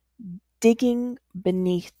 just digging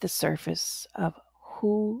beneath the surface of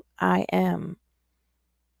who I am.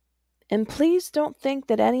 And please don't think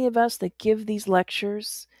that any of us that give these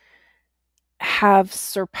lectures have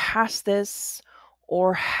surpassed this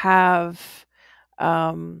or have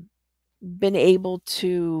been able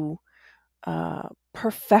to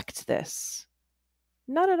perfect this.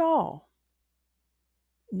 Not at all.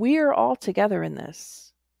 We are all together in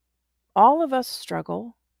this. All of us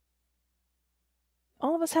struggle.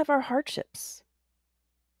 All of us have our hardships.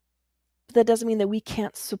 But that doesn't mean that we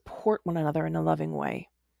can't support one another in a loving way.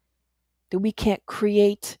 That we can't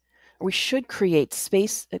create, or we should create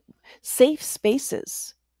safe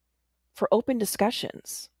spaces for open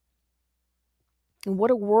discussions. And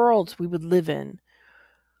what a world we would live in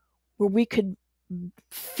where we could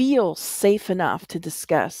feel safe enough to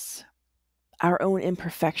discuss our own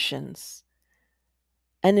imperfections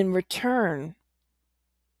and in return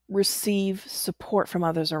receive support from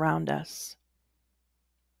others around us.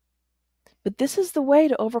 But this is the way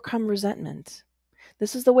to overcome resentment.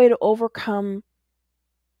 This is the way to overcome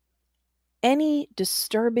any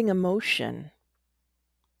disturbing emotion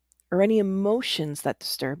or any emotions that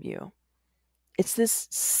disturb you. It's this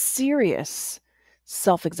serious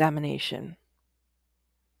self-examination.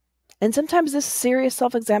 And sometimes this serious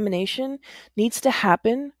self-examination needs to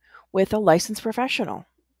happen with a licensed professional.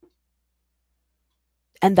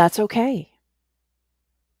 And that's okay.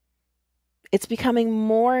 It's becoming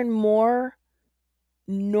more and more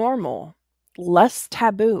normal, less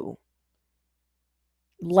taboo,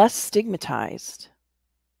 less stigmatized.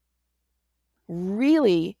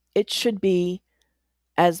 Really, it should be,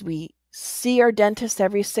 as we see our dentist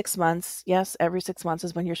every 6 months. Yes, every 6 months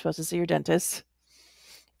is when you're supposed to see your dentist.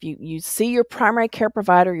 If you see your primary care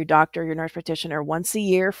provider, your doctor, your nurse practitioner once a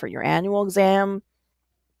year for your annual exam,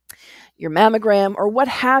 your mammogram, or what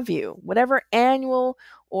have you, whatever annual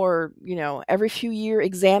or, every few year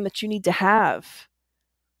exam that you need to have.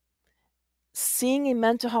 Seeing a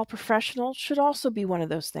mental health professional should also be one of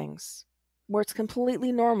those things where it's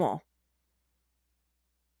completely normal.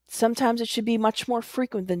 Sometimes it should be much more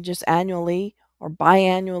frequent than just annually or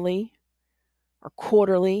biannually or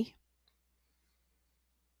quarterly,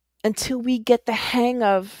 until we get the hang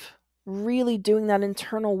of really doing that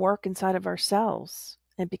internal work inside of ourselves.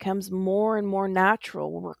 It becomes more and more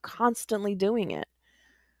natural when we're constantly doing it.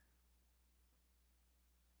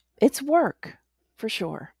 It's work, for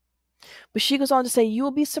sure. But she goes on to say, you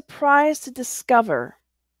will be surprised to discover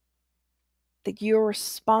that you're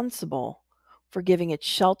responsible for giving it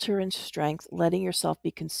shelter and strength, letting yourself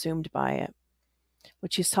be consumed by it.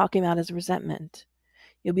 What she's talking about is resentment.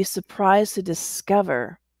 You'll be surprised to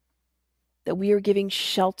discover that we are giving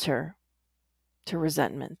shelter to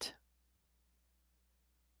resentment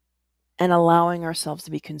and allowing ourselves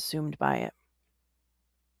to be consumed by it.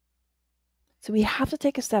 So we have to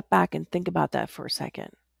take a step back and think about that for a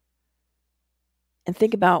second. And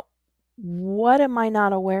think about, what am I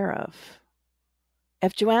not aware of?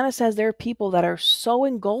 If Joanna says there are people that are so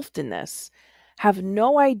engulfed in this, have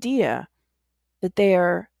no idea that they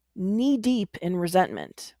are knee-deep in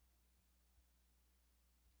resentment,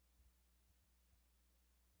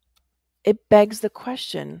 it begs the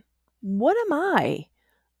question, what am I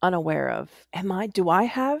unaware of? Do I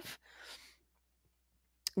have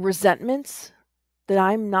resentments that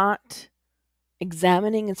I'm not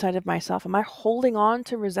examining inside of myself? Am I holding on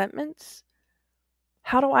to resentments?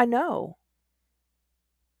 How do I know?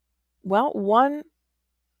 Well, one,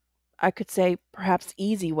 I could say perhaps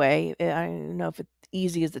easy way, I don't know if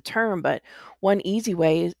easy is the term, but one easy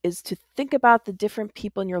way is to think about the different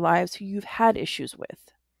people in your lives who you've had issues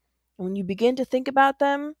with. And when you begin to think about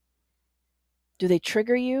them, do they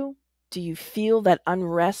trigger you? Do you feel that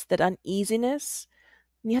unrest, that uneasiness?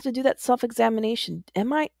 And you have to do that self-examination.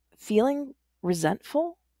 Am I feeling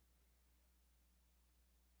resentful?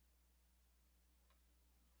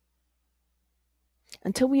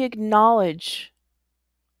 Until we acknowledge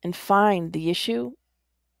and find the issue,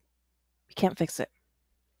 we can't fix it.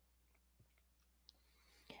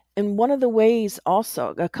 And one of the ways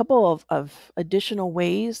also, a couple of additional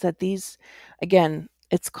ways that these, again,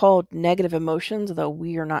 it's called negative emotions, though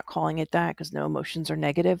we are not calling it that because no emotions are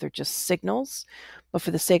negative. They're just signals. But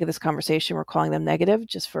for the sake of this conversation, we're calling them negative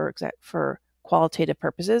just for qualitative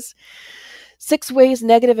purposes. 6 ways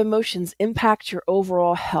negative emotions impact your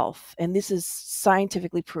overall health. And this is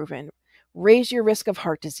scientifically proven. Raise your risk of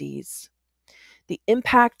heart disease. The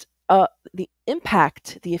impact, the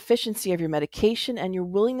efficiency of your medication and your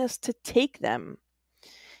willingness to take them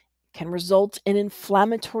can result in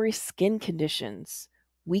inflammatory skin conditions,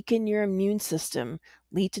 weaken your immune system,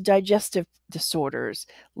 lead to digestive disorders,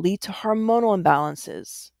 lead to hormonal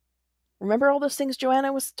imbalances. Remember all those things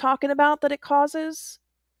Joanna was talking about that it causes?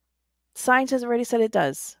 Science has already said it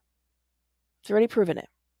does. It's already proven it.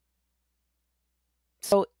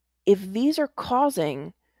 So if these are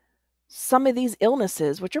causing some of these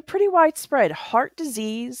illnesses, which are pretty widespread, heart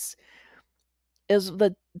disease is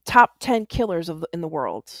the top 10 killers in the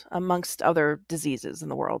world, amongst other diseases in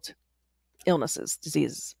the world, illnesses,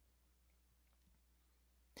 diseases.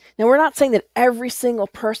 Now, we're not saying that every single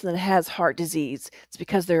person that has heart disease is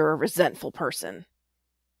because they're a resentful person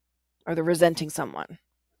or they're resenting someone.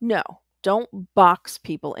 No, don't box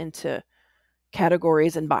people into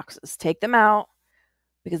categories and boxes. Take them out,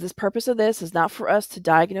 because this purpose of this is not for us to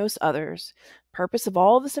diagnose others. Purpose of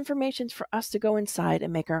all this information is for us to go inside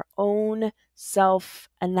and make our own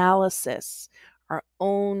self-analysis, our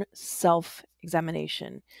own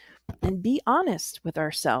self-examination, and be honest with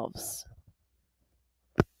ourselves.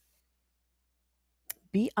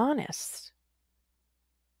 Be honest.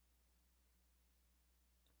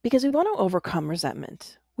 because we want to overcome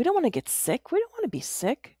resentment. We don't want to get sick. We don't want to be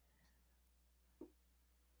sick.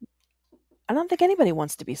 I don't think anybody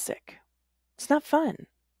wants to be sick. It's not fun.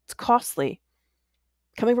 It's costly.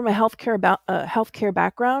 Coming from a healthcare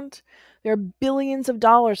background, there are billions of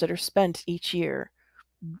dollars that are spent each year.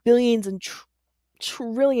 Billions and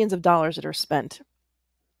trillions of dollars that are spent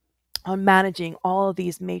on managing all of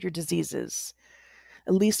these major diseases,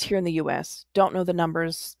 at least here in the US. Don't know the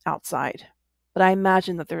numbers outside, but I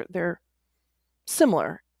imagine that they're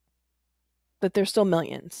similar, that there's still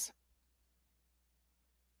millions.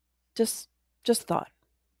 Just thought,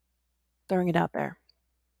 throwing it out there.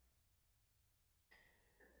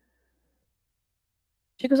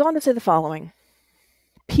 She goes on to say the following: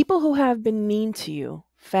 people who have been mean to you,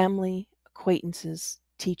 family, acquaintances,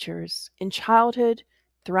 teachers, in childhood,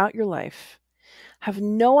 throughout your life, have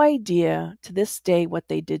no idea to this day what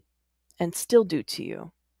they did and still do to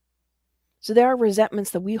you. So there are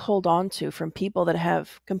resentments that we hold on to from people that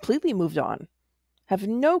have completely moved on, have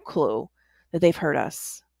no clue that they've hurt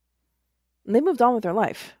us. And they moved on with their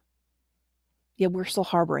life. Yet we're still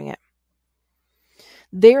harboring it.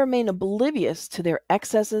 They remain oblivious to their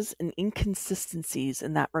excesses and inconsistencies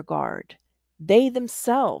in that regard. They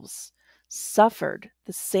themselves suffered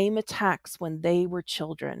the same attacks when they were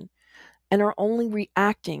children and are only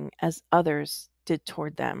reacting as others did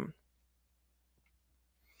toward them.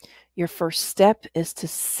 Your first step is to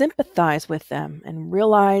sympathize with them and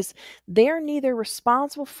realize they are neither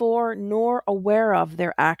responsible for nor aware of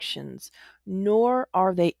their actions, nor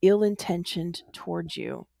are they ill-intentioned towards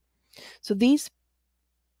you. So these,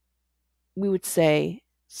 we would say,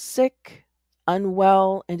 sick,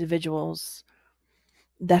 unwell individuals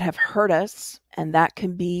that have hurt us, and that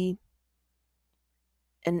can be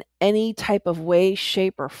in any type of way,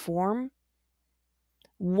 shape, or form.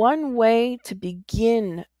 One way to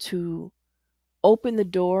begin to open the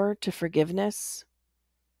door to forgiveness.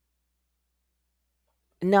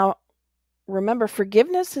 Now, remember,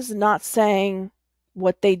 forgiveness is not saying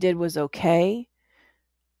what they did was okay.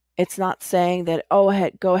 It's not saying that, go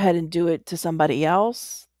ahead and do it to somebody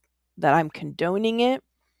else, that I'm condoning it.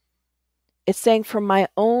 It's saying for my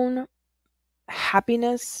own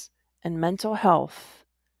happiness and mental health,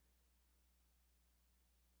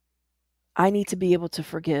 I need to be able to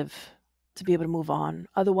forgive, to be able to move on.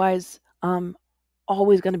 Otherwise, I'm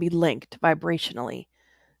always going to be linked vibrationally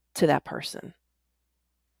to that person.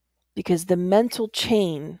 Because the mental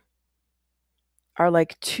chain are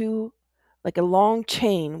like a long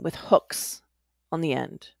chain with hooks on the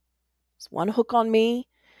end. It's one hook on me,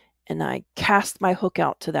 and I cast my hook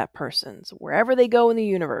out to that person. So wherever they go in the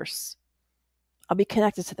universe, I'll be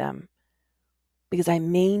connected to them because I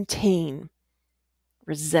maintain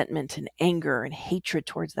resentment and anger and hatred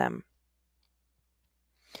towards them.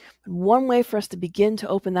 And one way for us to begin to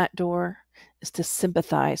open that door is to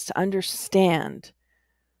sympathize, to understand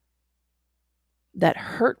that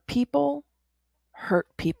hurt people hurt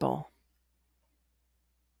people.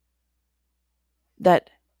 That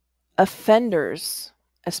offenders,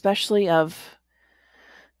 especially of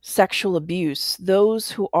sexual abuse,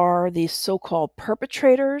 those who are the so-called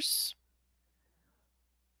perpetrators,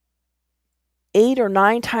 8 or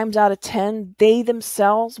 9 times out of 10, they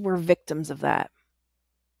themselves were victims of that.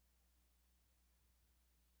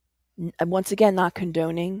 And once again, not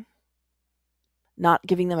condoning, not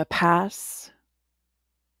giving them a pass,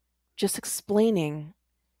 just explaining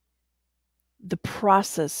the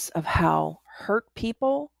process of how hurt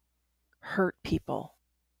people hurt people.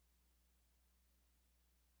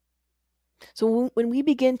 So when we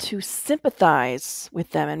begin to sympathize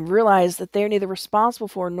with them and realize that they're neither responsible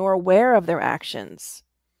for nor aware of their actions,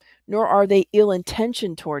 nor are they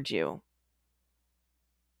ill-intentioned towards you,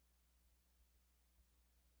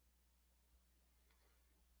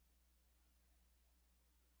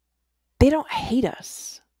 they don't hate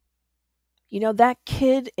us. You know, that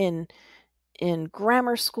kid in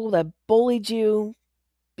grammar school that bullied you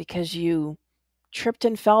because you tripped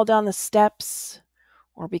and fell down the steps,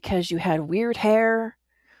 or because you had weird hair,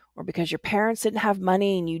 or because your parents didn't have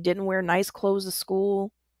money and you didn't wear nice clothes to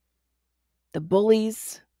school, the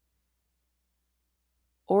bullies,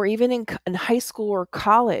 or even in high school or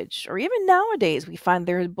college, or even nowadays we find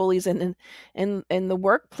there are bullies in the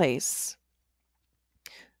workplace.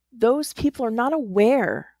 Those people are not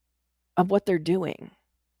aware of what they're doing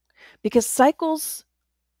because cycles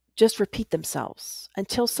just repeat themselves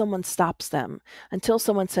until someone stops them, until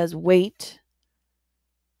someone says, wait,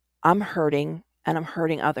 I'm hurting and I'm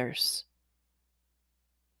hurting others.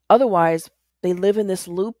 Otherwise, they live in this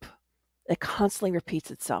loop that constantly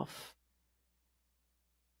repeats itself.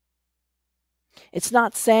 It's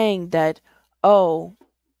not saying that, oh,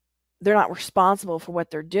 they're not responsible for what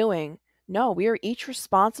they're doing. No, we are each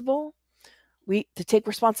responsible to take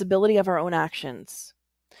responsibility of our own actions,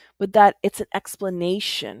 but that it's an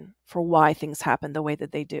explanation for why things happen the way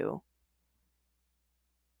that they do.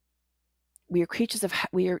 We are creatures of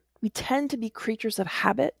we tend to be creatures of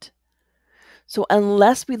habit. So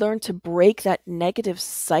unless we learn to break that negative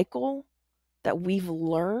cycle that we've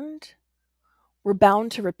learned, we're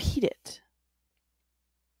bound to repeat it.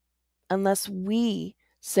 Unless we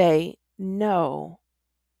say, no,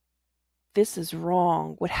 this is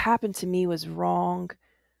wrong. What happened to me was wrong.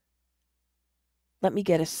 Let me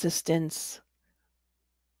get assistance.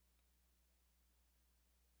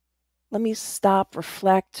 Let me stop,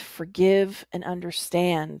 reflect, forgive, and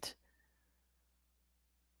understand.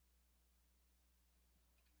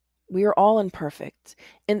 We are all imperfect.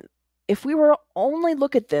 And if we were to only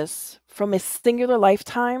look at this from a singular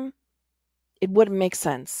lifetime, it wouldn't make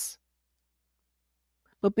sense.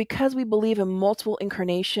 But because we believe in multiple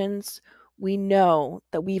incarnations, we know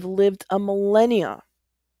that we've lived a millennia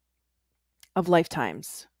of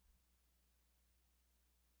lifetimes.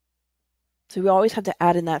 So we always have to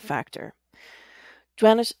add in that factor.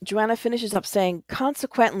 Joanna finishes up saying,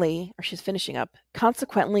 consequently, or she's finishing up,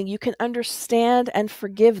 consequently, you can understand and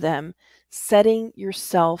forgive them, setting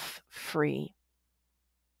yourself free.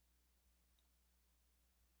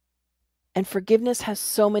 And forgiveness has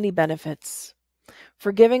so many benefits.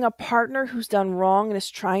 Forgiving a partner who's done wrong and is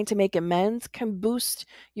trying to make amends can boost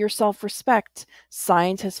your self-respect.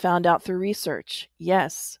 Science has found out through research.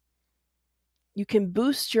 Yes. You can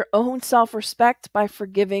boost your own self-respect by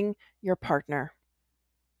forgiving your partner.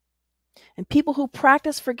 And people who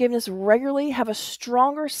practice forgiveness regularly have a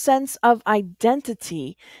stronger sense of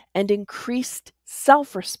identity and increased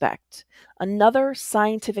self-respect. Another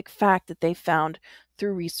scientific fact that they found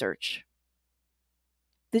through research.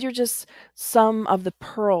 These are just some of the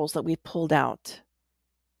pearls that we pulled out.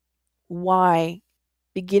 Why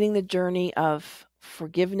beginning the journey of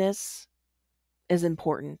forgiveness is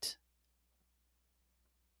important.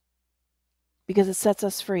 Because it sets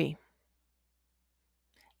us free.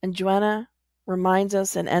 And Joanna reminds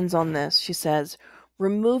us and ends on this. She says,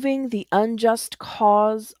 removing the unjust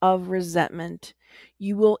cause of resentment,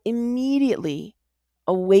 you will immediately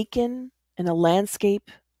awaken in a landscape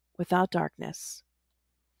without darkness.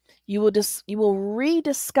 You will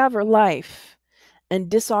rediscover life and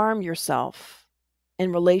disarm yourself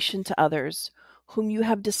in relation to others whom you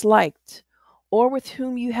have disliked or with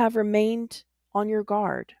whom you have remained on your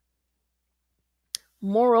guard.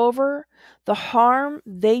 Moreover, the harm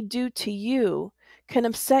they do to you can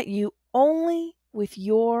upset you only with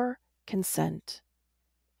your consent.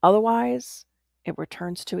 Otherwise, it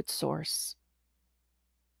returns to its source.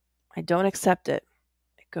 I don't accept it.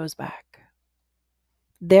 It goes back.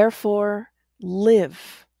 Therefore,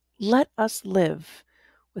 live. Let us live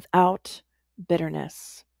without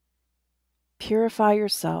bitterness. Purify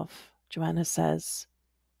yourself, Joanna says.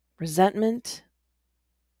 Resentment,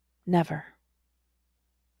 never.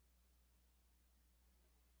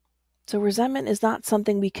 So resentment is not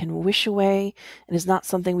something we can wish away. It is not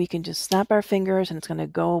something we can just snap our fingers and it's going to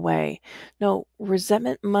go away. No,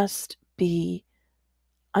 resentment must be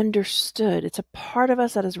understood. It's a part of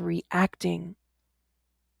us that is reacting.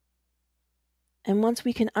 And once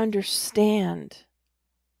we can understand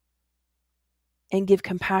and give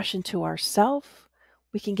compassion to ourselves,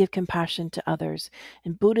 we can give compassion to others.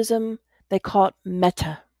 In Buddhism, they call it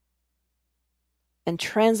metta. And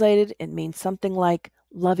translated, it means something like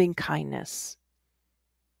loving kindness.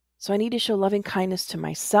 So I need to show loving kindness to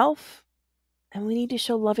myself, and we need to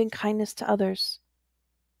show loving kindness to others.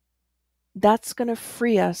 That's going to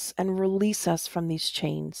free us and release us from these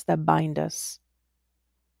chains that bind us.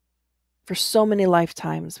 For so many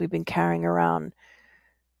lifetimes, we've been carrying around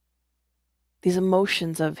these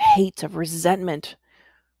emotions of hate, of resentment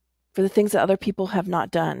for the things that other people have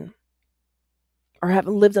not done or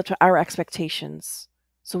haven't lived up to our expectations.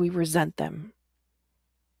 So we resent them.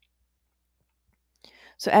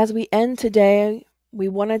 So as we end today, we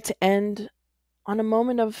wanted to end on a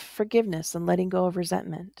moment of forgiveness and letting go of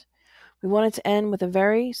resentment. We wanted to end with a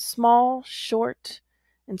very small, short,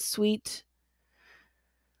 and sweet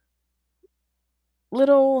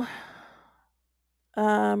little,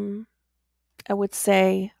 I would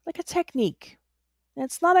say, like a technique.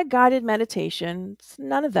 It's not a guided meditation. It's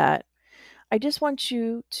none of that. I just want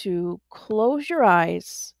you to close your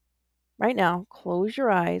eyes right now. Close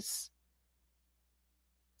your eyes.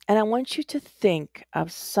 And I want you to think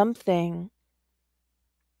of something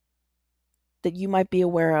that you might be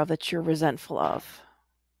aware of that you're resentful of.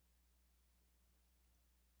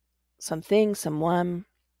 Something, someone.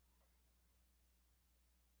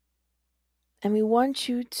 And we want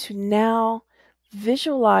you to now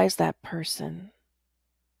visualize that person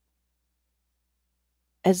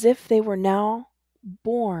as if they were now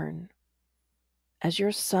born as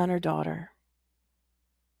your son or daughter,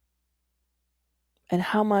 and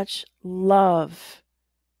how much love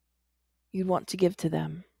you'd want to give to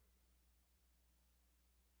them,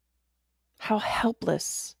 how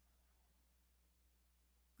helpless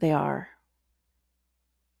they are,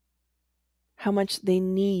 how much they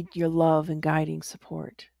need your love and guiding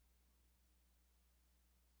support.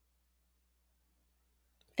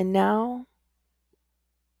 And now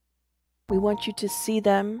we want you to see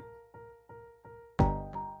them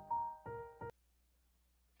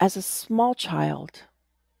as a small child,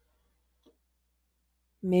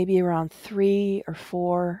 maybe around 3 or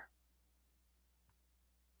 4.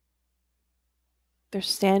 They're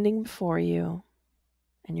standing before you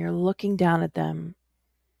and you're looking down at them.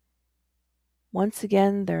 Once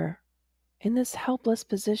again, they're in this helpless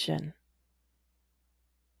position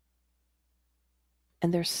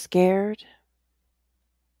and they're scared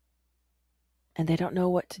and they don't know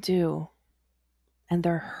what to do and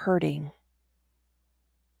they're hurting.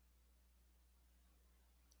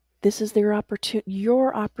 This is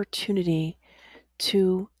your opportunity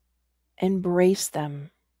to embrace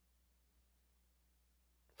them,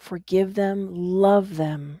 forgive them, love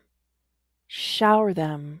them, shower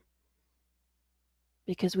them,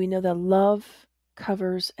 because we know that love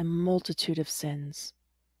covers a multitude of sins.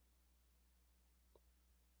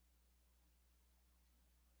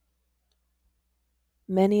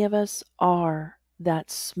 Many of us are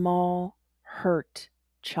that small, hurt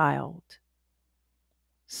child,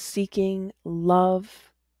 seeking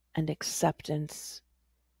love and acceptance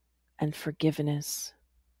and forgiveness.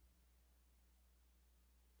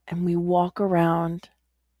 And we walk around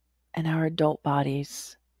in our adult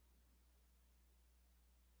bodies.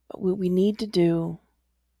 But what we need to do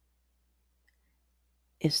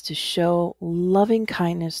is to show loving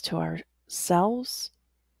kindness to ourselves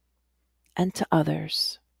and to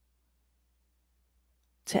others.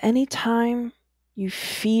 To any time you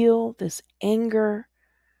feel this anger,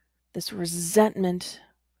 this resentment,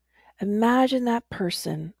 imagine that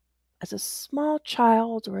person as a small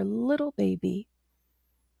child or a little baby,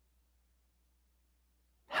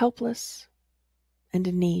 helpless and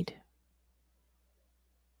in need.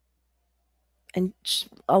 And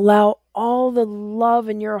allow all the love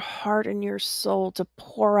in your heart and your soul to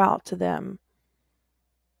pour out to them.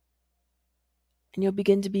 And you'll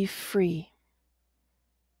begin to be free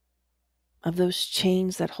of those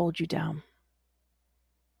chains that hold you down.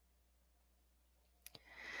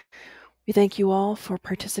 We thank you all for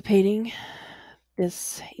participating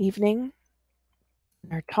this evening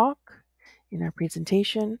in our talk, in our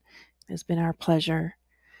presentation. It has been our pleasure.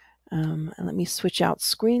 And let me switch out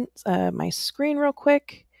my screen real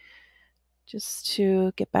quick, just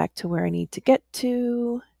to get back to where I need to get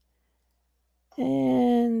to.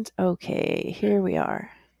 And okay, here we are.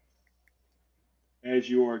 As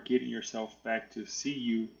you are getting yourself back to see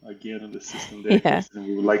you again on the system there, Yeah. Kirsten,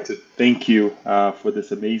 we would like to thank you for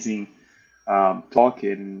this amazing talk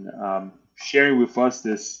and sharing with us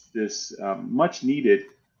this much needed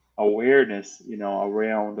awareness,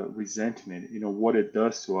 around resentment, what it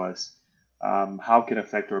does to us, how it can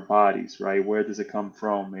affect our bodies, right? Where does it come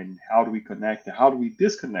from, and how do we connect, and how do we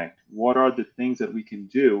disconnect? What are the things that we can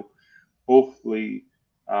do, hopefully,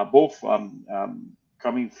 both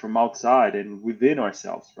coming from outside and within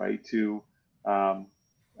ourselves, right, to um,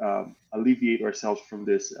 alleviate ourselves from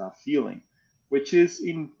this feeling, which is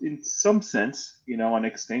in some sense, an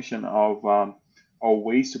extension of our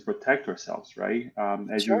ways to protect ourselves, right?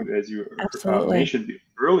 As Sure. you Absolutely. mentioned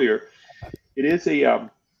earlier, it is a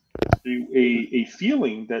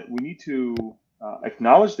feeling that we need to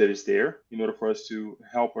acknowledge that is there in order for us to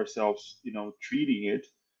help ourselves, treating it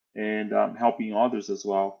and helping others as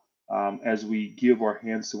well, as we give our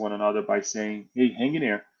hands to one another by saying, hey, hang in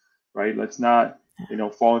there, right? Let's not,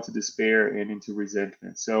 fall into despair and into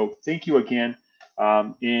resentment. So thank you again.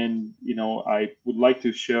 And, I would like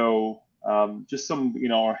to show just some,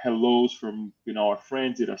 our hellos from, our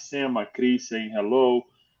friends, Sam, Chris saying hello.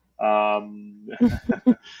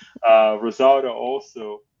 Rosalda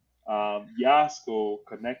also. Yasko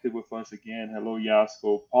connected with us again. Hello,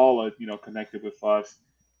 Yasko. Paula, connected with us,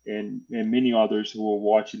 and many others who are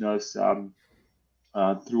watching us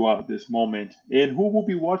throughout this moment, and who will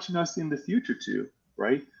be watching us in the future too.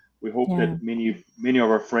 Right? We hope Yeah. that many of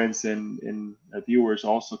our friends and viewers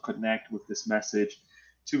also connect with this message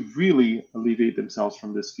to really alleviate themselves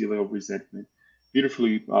from this feeling of resentment.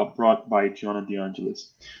 Beautifully brought by Joanna de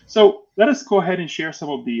Angelis. So let us go ahead and share some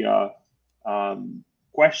of the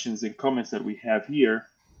questions and comments that we have here.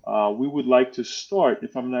 We would like to start,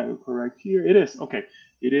 if I'm not correct here. It is, okay.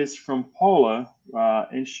 It is from Paula,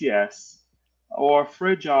 and she asks, are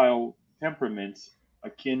fragile temperaments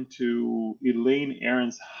akin to Elaine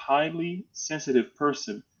Aron's highly sensitive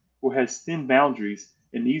person who has thin boundaries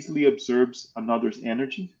and easily absorbs another's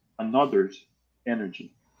energy? Another's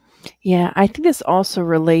energy. Yeah, I think this also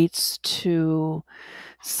relates to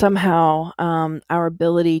somehow our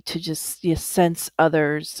ability to just sense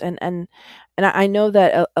others, and I know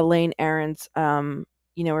that Elaine Aron's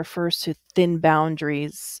refers to thin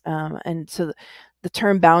boundaries, and so the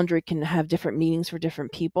term boundary can have different meanings for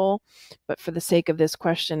different people, but for the sake of this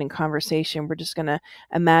question and conversation, we're just going to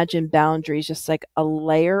imagine boundaries just like a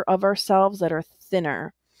layer of ourselves that are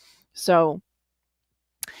thinner. So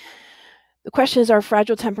the question is, are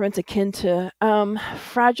fragile temperaments akin to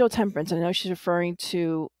fragile temperaments? I know she's referring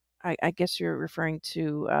to, I guess you're referring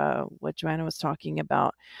to what Joanna was talking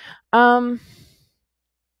about.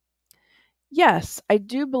 Yes, I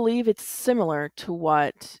do believe it's similar to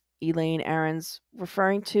what Elaine Aron's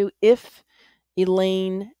referring to. If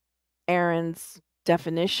Elaine Aron's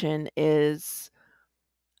definition is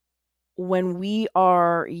when we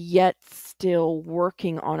are yet still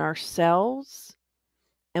working on ourselves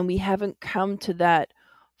and we haven't come to that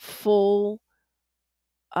full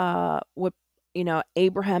what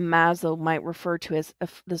Abraham Maslow might refer to as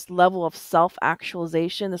this level of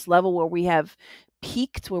self-actualization, this level where we have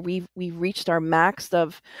peaked, where we've reached our max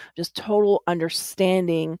of just total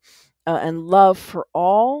understanding and love for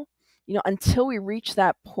all. Until we reach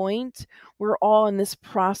that point, we're all in this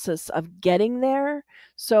process of getting there.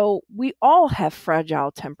 So we all have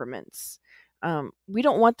fragile temperaments. We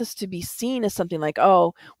don't want this to be seen as something like,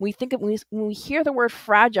 oh, when we hear the word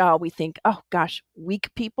fragile, we think, oh gosh, weak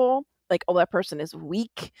people. Like, oh, that person is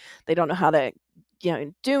weak. They don't know how to,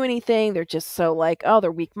 do anything. They're just so like, oh,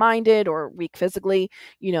 they're weak-minded or weak physically.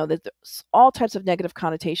 There's all types of negative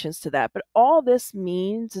connotations to that. But all this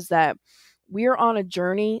means is that we're on a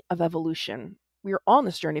journey of evolution. We're on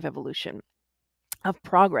this journey of evolution, of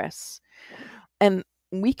progress. And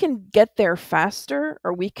we can get there faster,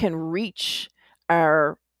 or we can reach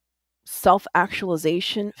our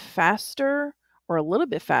self-actualization faster or a little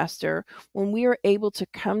bit faster when we are able to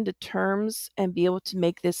come to terms and be able to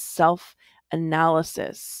make this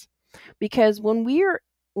self-analysis. Because when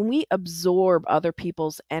we absorb other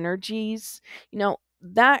people's energies,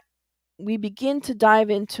 that we begin to dive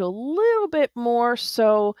into a little bit more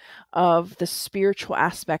so of the spiritual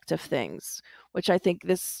aspect of things, which I think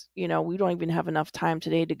we don't even have enough time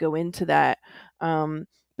today to go into that.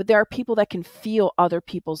 But there are people that can feel other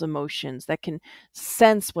people's emotions, that can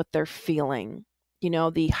sense what they're feeling.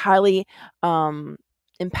 The highly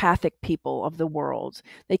empathic people of the world,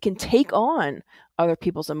 they can take on other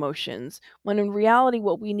people's emotions, when in reality,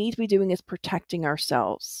 what we need to be doing is protecting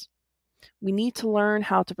ourselves. We need to learn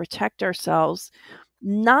how to protect ourselves,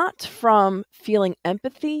 not from feeling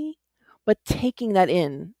empathy, but taking that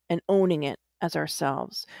in and owning it as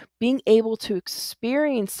ourselves, being able to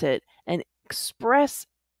experience it and express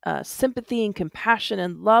sympathy and compassion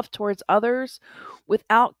and love towards others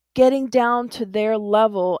without getting down to their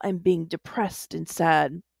level and being depressed and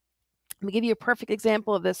sad. Let me give you a perfect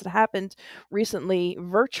example of this. It happened recently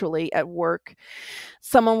virtually at work.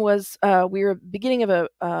 Someone was we were beginning of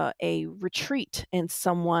a retreat, and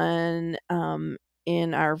someone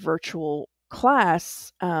in our virtual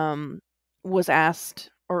class was asked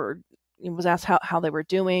how they were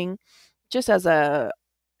doing, just as an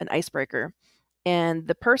icebreaker. And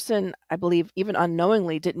the person, I believe, even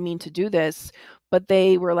unknowingly didn't mean to do this, but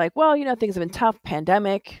they were like, well, things have been tough,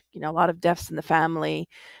 pandemic, a lot of deaths in the family.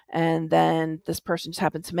 And then this person just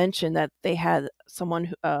happened to mention that they had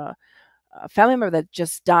someone a family member that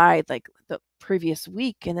just died like the previous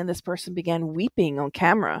week, and then this person began weeping on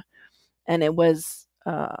camera, and it was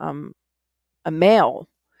a male,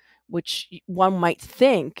 which one might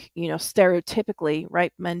think, stereotypically,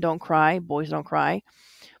 right? Men don't cry, boys don't cry,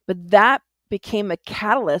 but that became a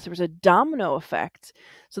catalyst. There was a domino effect.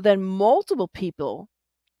 So then multiple people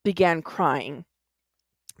began crying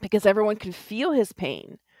because everyone could feel his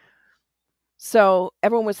pain. So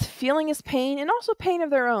everyone was feeling his pain and also pain of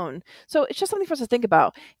their own. So it's just something for us to think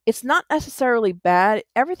about. It's not necessarily bad.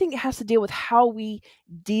 Everything has to deal with how we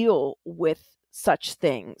deal with such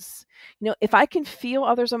things. If I can feel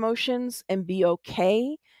others' emotions and be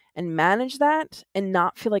okay and manage that and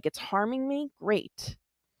not feel like it's harming me, great.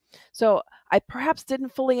 So I perhaps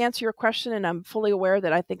didn't fully answer your question, and I'm fully aware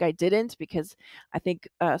that I think I didn't, because I think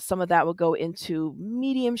some of that will go into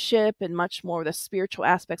mediumship and much more the spiritual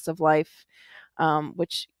aspects of life,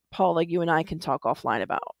 which Paul, like you and I, can talk offline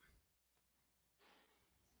about.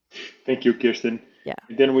 Thank you, Kirsten. Yeah.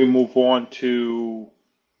 And then we move on to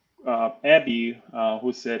Abby,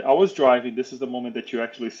 who said, I was driving. This is the moment that you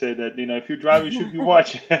actually said that, if you drive, you should be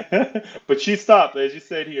watching. But she stopped, as you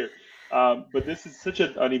said here. But this is such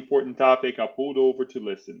an important topic. I pulled over to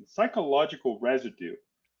listen. Psychological residue,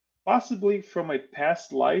 possibly from a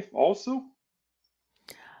past life also?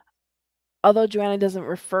 Although Joanna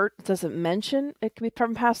doesn't mention it could be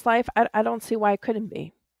from past life, I don't see why it couldn't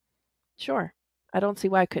be. Sure. I don't see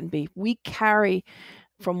why it couldn't be. We carry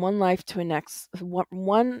from one life to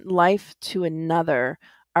one life to another,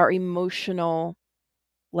 our emotional,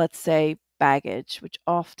 let's say, baggage, which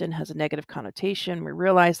often has a negative connotation. We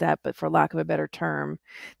realize that, but for lack of a better term,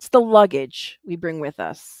 it's the luggage we bring with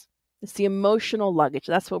us. It's the emotional luggage.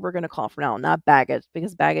 That's what we're going to call from now on, not baggage,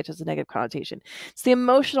 because baggage has a negative connotation. It's the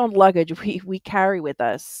emotional luggage we carry with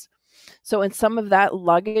us. So, and some of that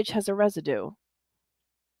luggage has a residue.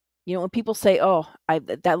 When people say, "Oh,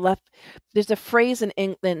 that left," there's a phrase in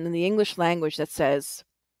the English language that says,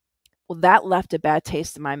 "Well, that left a bad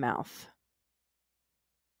taste in my mouth."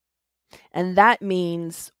 And that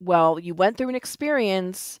means, well, you went through an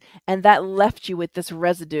experience and that left you with this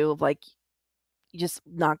residue of just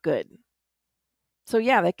not good. So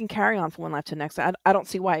yeah, they can carry on from one life to the next. I don't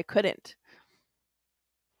see why it couldn't.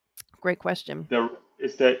 Great question.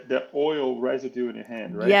 It's the oil residue in your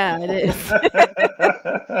hand, right? Yeah, it is.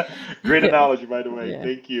 Great Yeah. analogy, by the way. Yeah.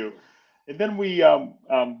 Thank you. And then we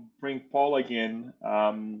bring Paul again,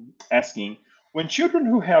 asking, when children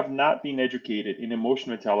who have not been educated in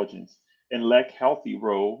emotional intelligence and lack healthy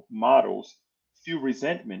role models feel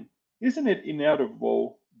resentment, isn't it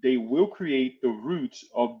inevitable they will create the roots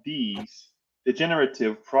of these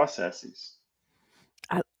degenerative processes?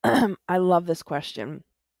 I love this question.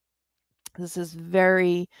 This is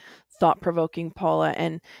very thought-provoking, Paula,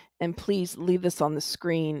 and please leave this on the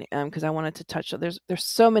screen because I wanted to touch. There's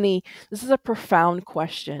so many. This is a profound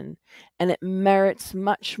question, and it merits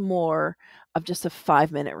much more of just a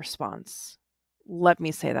 5-minute response. Let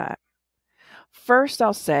me say that. First,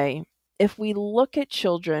 I'll say if we look at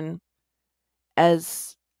children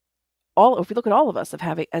as if we look at all of us of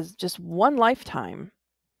having as just one lifetime,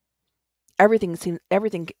 everything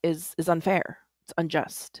is unfair. It's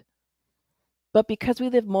unjust. But because we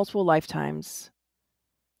live multiple lifetimes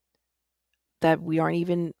that we aren't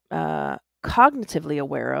even cognitively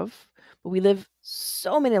aware of, but we live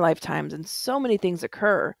so many lifetimes and so many things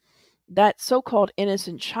occur, that so-called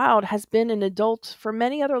innocent child has been an adult for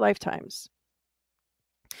many other lifetimes.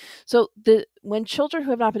 So when children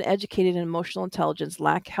who have not been educated in emotional intelligence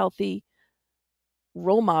lack healthy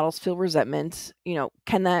role models, feel resentment,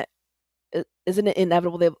 isn't it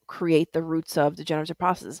inevitable they create the roots of degenerative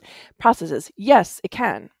processes? Yes, it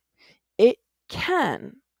can. It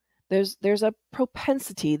can. There's a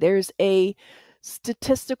propensity, there's a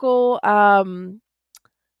statistical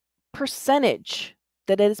percentage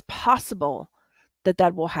that it is possible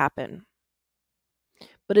that will happen.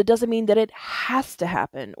 But it doesn't mean that it has to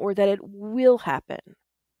happen or that it will happen.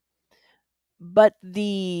 But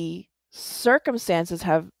the circumstances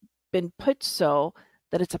have been put so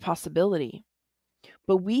that it's a possibility.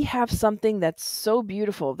 But we have something that's so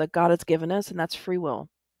beautiful that God has given us, and that's free will.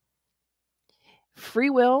 Free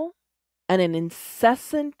will and an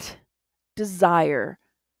incessant desire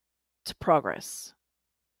to progress.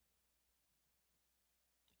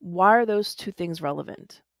 Why are those two things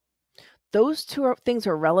relevant? Those two things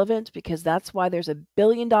are relevant because that's why there's $1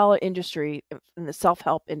 billion industry in the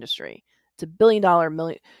self-help industry. It's $1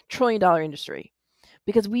 billion, trillion dollar industry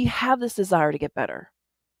because we have this desire to get better,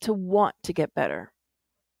 to want to get better.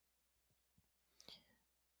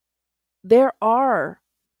 There are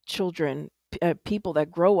children, people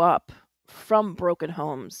that grow up from broken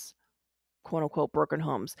homes, quote unquote broken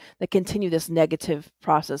homes, that continue this negative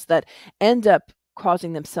process that end up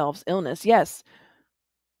causing themselves illness. Yes,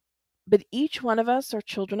 but each one of us are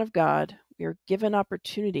children of God. We are given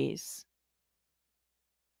opportunities.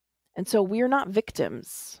 And so we are not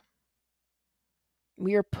victims.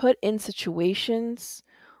 We are put in situations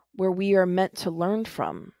where we are meant to learn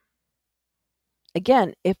from.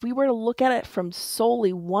 Again, if we were to look at it from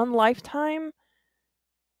solely one lifetime,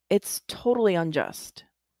 it's totally unjust.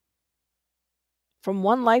 From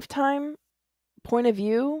one lifetime point of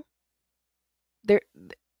view, it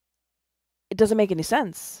doesn't make any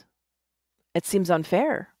sense. It seems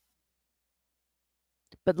unfair.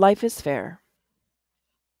 But life is fair.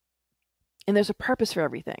 And there's a purpose for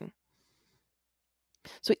everything.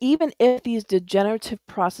 So even if these degenerative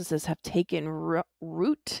processes have taken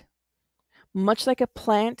root, much like a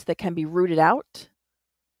plant that can be rooted out,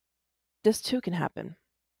 this too can happen.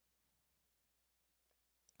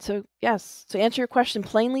 So, yes. To answer your question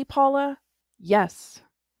plainly, Paula, yes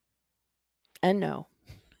and no.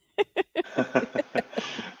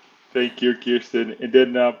 Thank you, Kirsten. And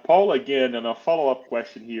then Paul, again, on a follow-up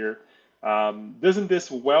question here. Doesn't this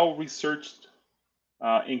well-researched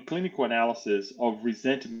in clinical analysis of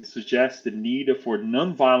resentment suggest the need for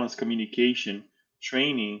nonviolence communication,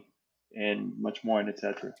 training, and much more, and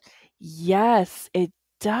etc.? Yes, it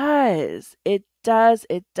does. It does.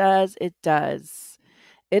 It does. It does.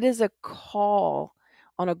 It is a call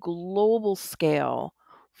on a global scale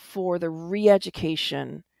for the re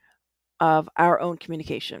education of our own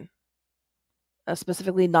communication,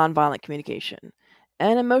 specifically nonviolent communication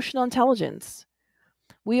and emotional intelligence.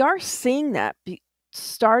 We are seeing that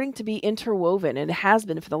starting to be interwoven, and it has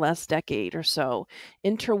been for the last decade or so,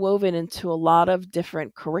 interwoven into a lot of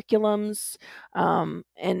different curriculums.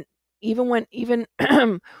 And even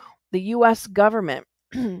the US government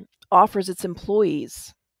offers its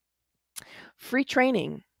employees free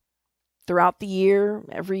training throughout the year,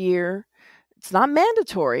 every year. It's not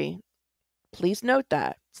mandatory. Please note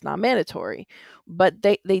that it's not mandatory, but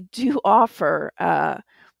they do offer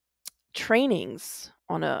trainings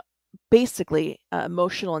on a basically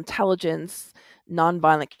emotional intelligence,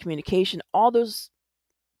 nonviolent communication, all those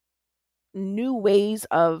new ways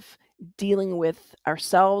of dealing with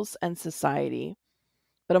ourselves and society.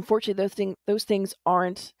 But unfortunately, those things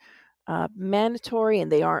aren't mandatory,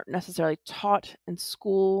 and they aren't necessarily taught in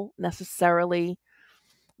school necessarily.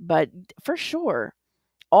 But for sure,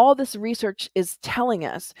 all this research is telling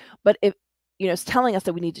us, but it's telling us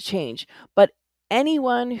that we need to change. But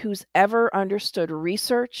anyone who's ever understood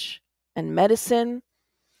research and medicine,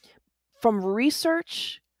 from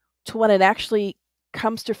research to when it actually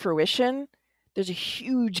comes to fruition, there's a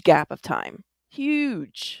huge gap of time.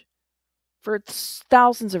 Huge. For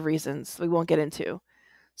thousands of reasons we won't get into.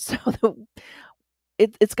 So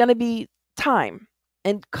it's going to be time,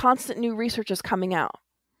 and constant new research is coming out.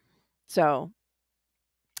 So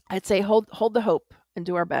I'd say hold the hope and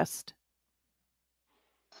do our best.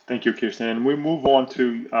 Thank you, Kirsten. And we move on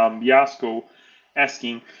to Yasko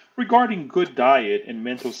asking regarding good diet and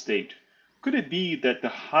mental state. Could it be that the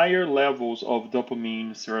higher levels of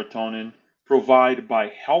dopamine, serotonin provided by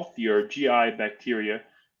healthier GI bacteria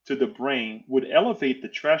to the brain would elevate the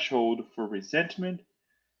threshold for resentment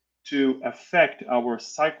to affect our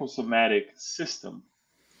psychosomatic system?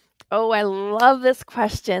 Oh, I love this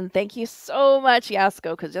question. Thank you so much,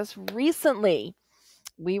 Yasko, because just recently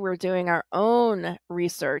we were doing our own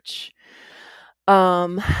research.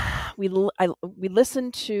 We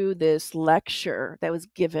listened to this lecture that was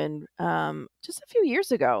given just a few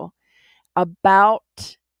years ago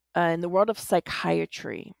about in the world of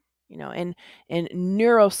psychiatry, and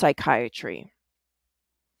neuropsychiatry,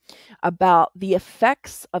 about the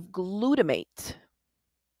effects of glutamate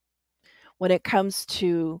when it comes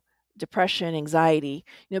to depression, anxiety,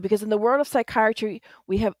 because in the world of psychiatry,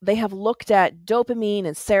 they have looked at dopamine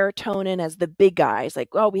and serotonin as the big guys, like,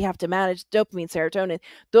 oh, we have to manage dopamine, serotonin.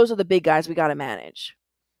 Those are the big guys we got to manage.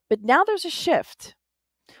 But now there's a shift.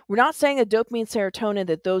 We're not saying that dopamine, serotonin,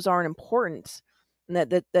 that those aren't important, and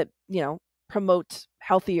that promote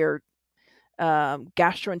healthier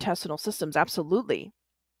gastrointestinal systems. Absolutely.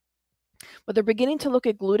 But they're beginning to look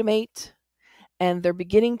at glutamate, and they're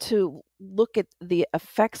beginning to look at the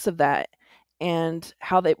effects of that and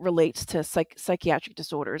how that relates to psychiatric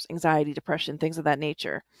disorders, anxiety, depression, things of that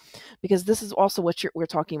nature, because this is also what we're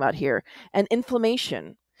talking about here, and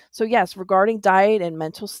inflammation. So yes, regarding diet and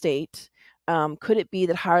mental state, could it be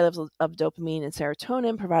that higher levels of dopamine and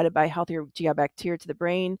serotonin provided by healthier GI bacteria to the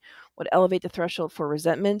brain would elevate the threshold for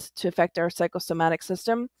resentment to affect our psychosomatic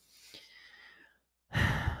system?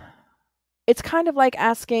 It's kind of like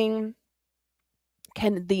asking,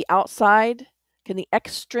 can the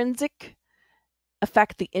extrinsic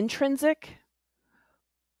affect the intrinsic?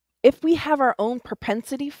 If we have our own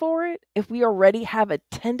propensity for it, if we already have a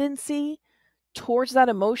tendency towards that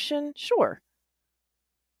emotion, sure.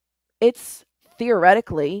 It's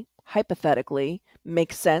theoretically, hypothetically,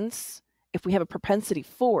 makes sense if we have a propensity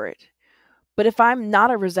for it. But if I'm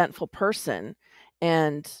not a resentful person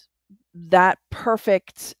and that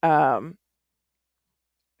perfect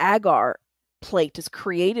agar plate is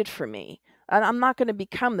created for me, and I'm not going to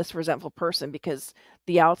become this resentful person because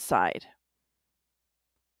the outside.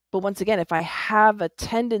 But once again, if I have a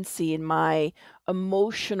tendency in my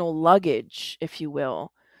emotional luggage, if you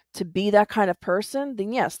will, to be that kind of person,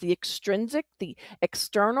 then yes, the extrinsic, the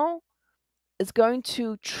external, is going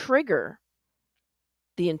to trigger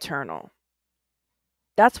the internal.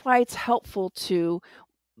 That's why it's helpful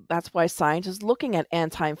that's why science is looking at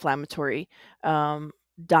anti-inflammatory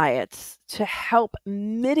diets to help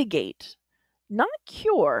mitigate, not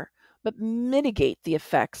cure, but mitigate the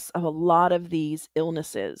effects of a lot of these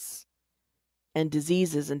illnesses and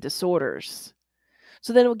diseases and disorders.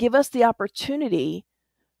 So then it will give us the opportunity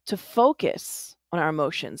to focus on our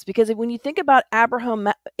emotions. Because when you think about Abraham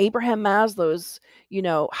Maslow's,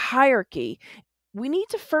 hierarchy, we need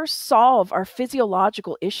to first solve our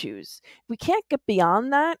physiological issues. If we can't get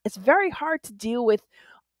beyond that, it's very hard to deal with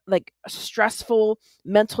like stressful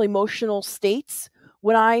mental emotional states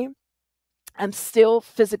when I am still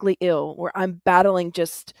physically ill, or I'm battling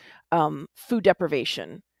just food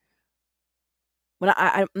deprivation. When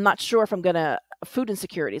I'm not sure if I'm gonna food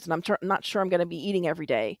insecurities, and I'm not sure I'm gonna be eating every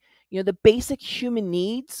day. The basic human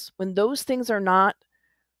needs, when those things are not,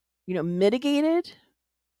 mitigated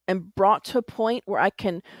and brought to a point where I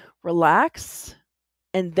can relax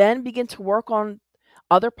and then begin to work on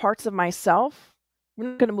other parts of myself, we're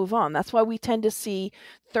not going to move on. That's why we tend to see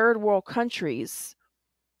third world countries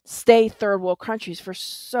stay third world countries for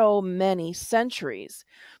so many centuries,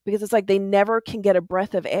 because it's like they never can get a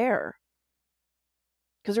breath of air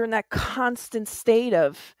because they're in that constant state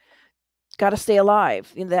of got to stay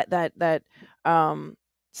alive. That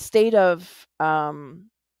state of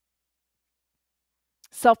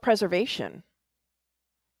self-preservation.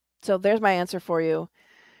 So there's my answer for you.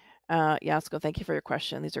 Yasko, thank you for your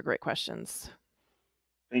question. These are great questions.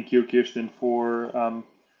 Thank you, Kirsten, for And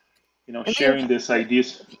sharing these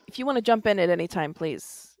ideas. if you want to jump in at any time,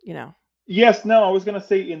 please. Yes, no, I was going to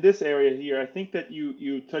say in this area here, I think that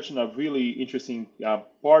you touched on a really interesting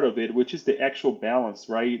part of it, which is the actual balance,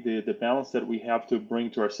 right? The balance that we have to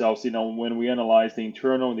bring to ourselves, when we analyze the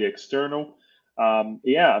internal and the external.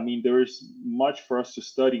 Yeah, I mean, there is much for us to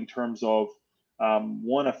study in terms of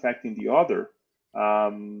one affecting the other.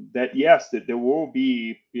 That yes, that there will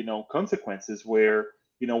be, consequences where,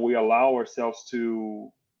 we allow ourselves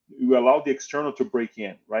to, we allow the external to break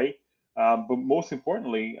in, right? But most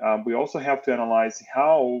importantly, we also have to analyze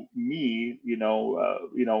how me,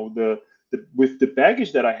 with the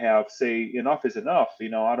baggage that I have, say enough is enough.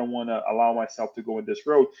 I don't want to allow myself to go in this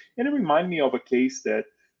road. And it reminded me of a case that,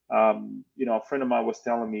 a friend of mine was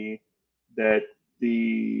telling me that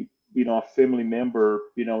a family member,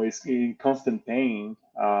 is in constant pain,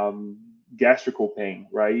 gastrical pain,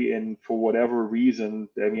 right? And for whatever reason,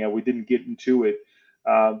 I mean, we didn't get into it,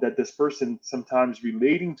 that this person sometimes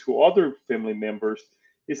relating to other family members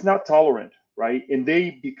is not tolerant, right? And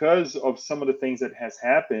they, because of some of the things that has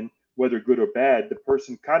happened, whether good or bad, the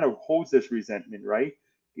person kind of holds this resentment, right?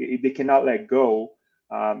 They cannot let go.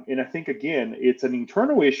 And I think again, it's an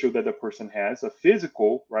internal issue that the person has, a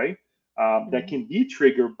physical, right? That can be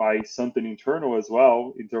triggered by something internal as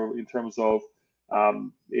well, in terms of a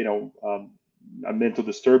mental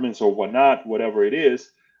disturbance or whatnot, whatever it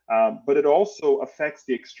is. But it also affects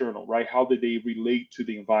the external, right? How do they relate to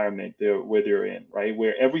the environment where they're in, right?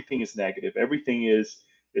 Where everything is negative, everything is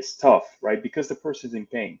tough, right? Because the person's in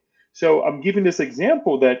pain. So I'm giving this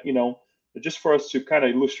example that, just for us to kind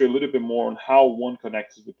of illustrate a little bit more on how one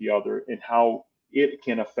connects with the other and how it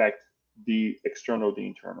can affect the external, the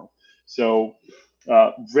internal. So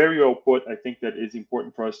very well put. I think that is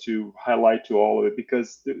important for us to highlight to all of it,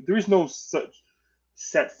 because there is no such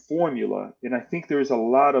set formula. And I think there's a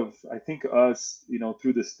lot of, I think us,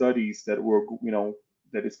 through the studies that we're,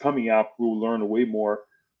 that is coming up, we'll learn way more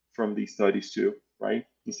from these studies too, right?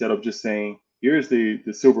 Instead of just saying, here's the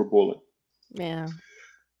silver bullet. Yeah.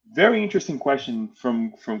 Very interesting question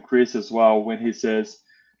from Chris as well, when he says,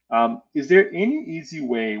 is there any easy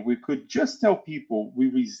way we could just tell people we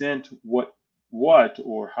resent what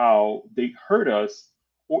or how they hurt us,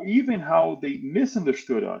 or even how they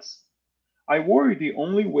misunderstood us? I worry the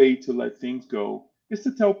only way to let things go is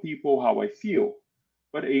to tell people how I feel,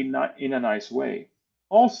 but not in a nice way.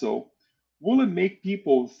 Also, will it make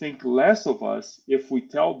people think less of us if we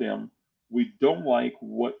tell them we don't like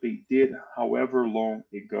what they did however long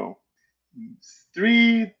ago?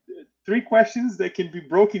 Three three questions that can be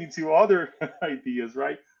broken into other ideas,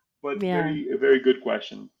 right? But Yeah. a very good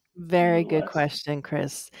question Very good nonetheless. question,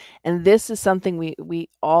 Chris. And this is something we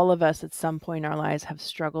all of us at some point in our lives have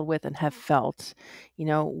struggled with and have felt,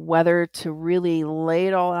 whether to really lay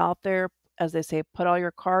it all out there, as they say, put all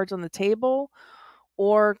your cards on the table,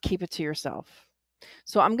 or keep it to yourself.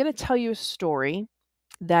 So I'm going to tell you a story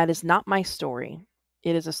that is not my story.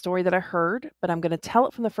 It is a story that I heard, but I'm going to tell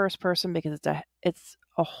it from the first person because it's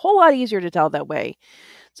a whole lot easier to tell that way.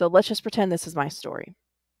 So let's just pretend this is my story.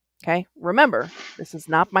 Okay? Remember, this is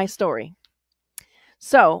not my story.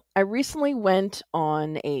 So, I recently went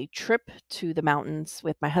on a trip to the mountains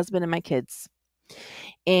with my husband and my kids.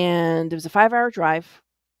 And it was a 5-hour drive.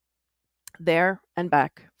 there and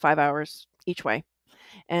back, 5 hours each way.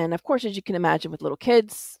 And of course, as you can imagine with little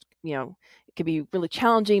kids, it can be really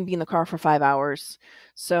challenging being in the car for 5 hours.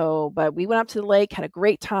 So, but we went up to the lake, had a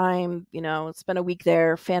great time, spent a week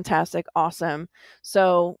there, fantastic, awesome.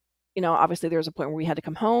 So, obviously there was a point where we had to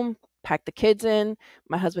come home, pack the kids in.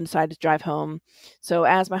 My husband decided to drive home. So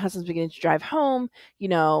as my husband's beginning to drive home,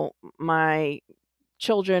 my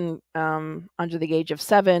children under the age of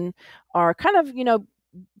 7 are kind of,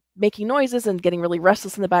 making noises and getting really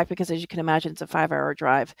restless in the back because, as you can imagine, it's a 5-hour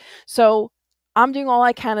drive. So I'm doing all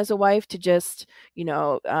I can as a wife to just,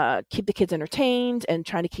 keep the kids entertained and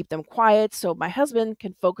trying to keep them quiet so my husband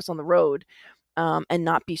can focus on the road and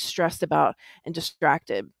not be stressed about and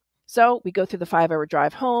distracted. So we go through the 5-hour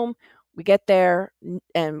drive home. We get there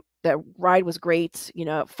and the ride was great.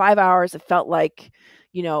 5 hours, it felt like,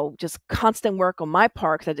 just constant work on my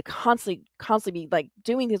part because I had to constantly be like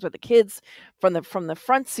doing things with the kids from the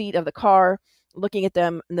front seat of the car, looking at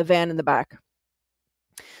them in the van in the back.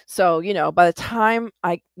 So, by the time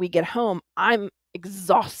we get home, I'm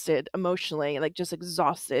exhausted emotionally, like just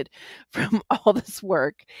exhausted from all this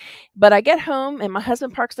work. But I get home and my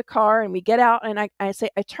husband parks the car and we get out and I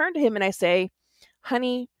turn to him and I say,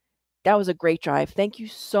 honey, that was a great drive. Thank you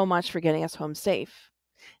so much for getting us home safe.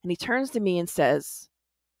 And he turns to me and says,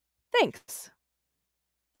 thanks.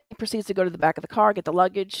 He proceeds to go to the back of the car, get the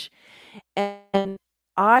luggage, and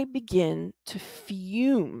I begin to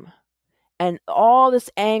fume. And all this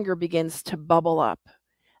anger begins to bubble up,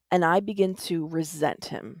 and I begin to resent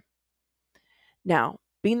him. Now,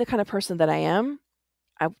 being the kind of person that I am,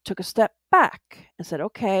 I took a step back and said,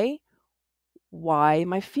 okay, why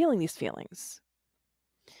am I feeling these feelings?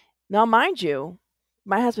 Now, mind you,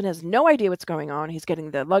 my husband has no idea what's going on. He's getting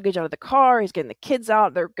the luggage out of the car. He's getting the kids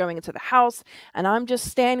out. They're going into the house. And I'm just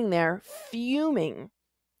standing there fuming,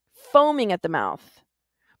 foaming at the mouth.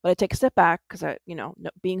 But I take a step back because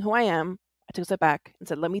being who I am, I took a step back and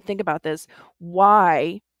said, let me think about this.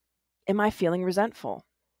 Why am I feeling resentful?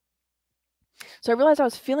 So I realized I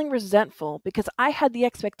was feeling resentful because I had the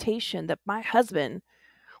expectation that my husband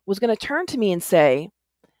was going to turn to me and say,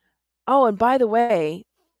 oh, and by the way,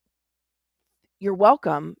 you're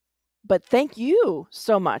welcome, but thank you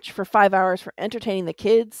so much for 5 hours, for entertaining the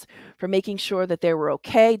kids, for making sure that they were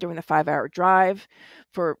okay during the 5-hour drive,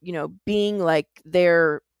 for, being like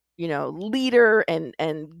their, leader and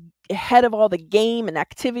head of all the game and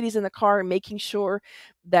activities in the car and making sure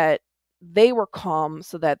that they were calm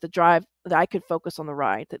so that that I could focus on the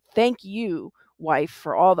ride. That thank you, wife,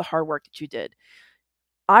 for all the hard work that you did.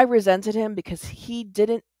 I resented him because he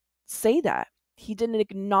didn't say that. He didn't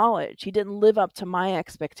acknowledge, he didn't live up to my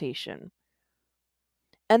expectation.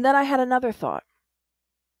 And then I had another thought.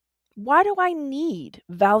 Why do I need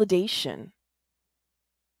validation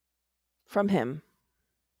from him?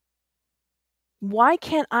 Why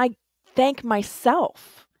can't I thank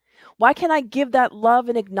myself? Why can't I give that love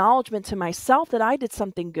and acknowledgement to myself that I did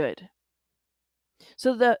something good?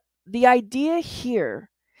 So the idea here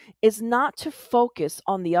is not to focus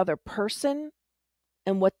on the other person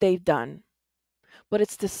and what they've done, but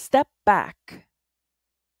it's to step back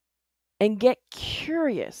and get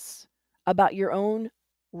curious about your own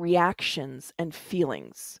reactions and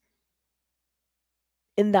feelings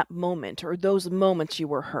in that moment or those moments you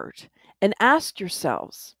were hurt, and ask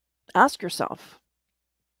yourself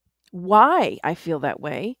why I feel that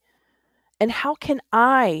way and how can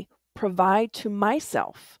I provide to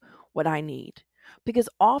myself what I need. Because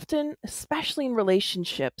often, especially in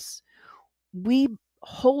relationships, we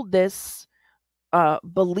hold this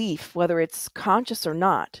belief, whether it's conscious or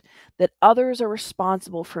not, that others are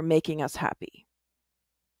responsible for making us happy.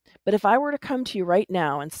 But if I were to come to you right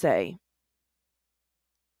now and say,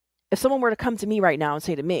 if someone were to come to me right now and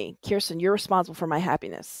say to me, Kirsten, you're responsible for my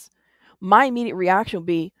happiness, my immediate reaction would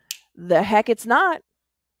be, the heck it's not.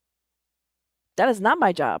 That is not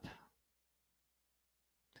my job.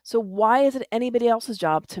 So why is it anybody else's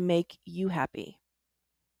job to make you happy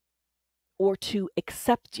or to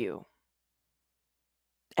accept you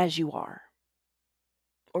as you are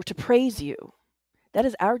or to praise you? That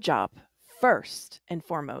is our job first and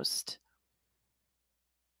foremost.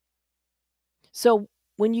 So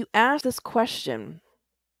when you ask this question,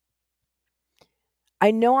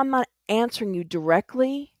 I know I'm not answering you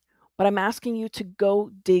directly, but I'm asking you to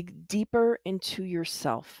go dig deeper into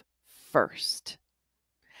yourself first.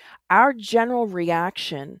 Our general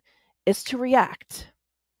reaction is to react,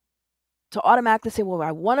 to automatically say, well,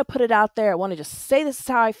 I want to put it out there. I want to just say this is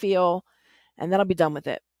how I feel, and then I'll be done with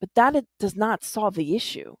it. But that does not solve the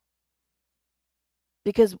issue.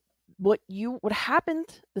 Because what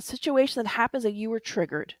happened, the situation that happens that you were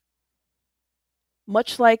triggered,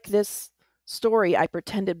 much like this story I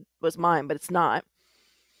pretended was mine, but it's not.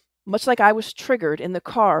 Much like I was triggered in the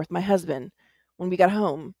car with my husband when we got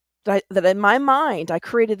home, that in my mind I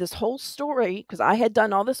created this whole story because I had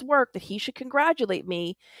done all this work that he should congratulate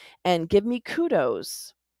me and give me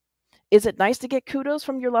kudos. Is it nice to get kudos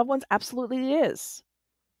from your loved ones? Absolutely it is.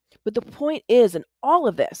 But the point is, in all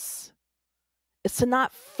of this, is to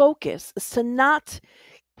not focus, is to not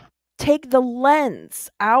take the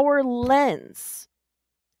lens, our lens,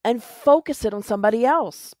 and focus it on somebody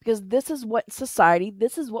else, because this is what society,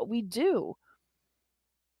 this is what we do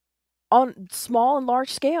on small and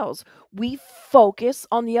large scales. We focus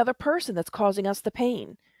on the other person that's causing us the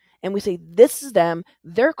pain. And we say, this is them,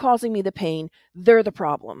 they're causing me the pain, they're the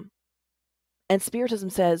problem. And Spiritism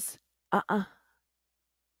says,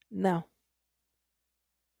 no,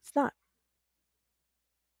 it's not.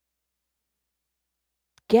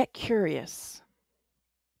 Get curious.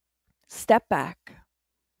 Step back.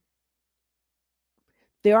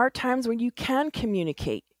 There are times when you can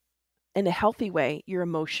communicate in a healthy way your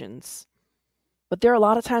emotions, but there are a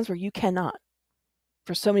lot of times where you cannot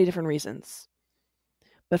for so many different reasons.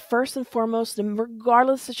 But first and foremost, and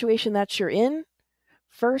regardless of the situation that you're in,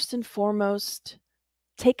 first and foremost,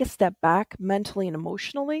 take a step back mentally and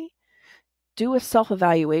emotionally. Do a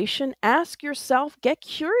self-evaluation. Ask yourself, get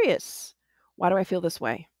curious. Why do I feel this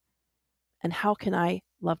way? And how can I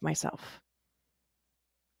love myself?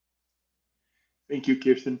 Thank you,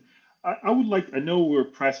 Kirsten. I would like, I know we're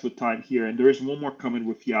pressed with time here, and there is one more comment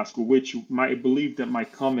with Fiasco, which I believe that my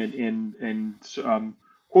comment and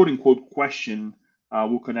quote unquote question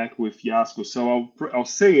will connect with Fiasco. So I'll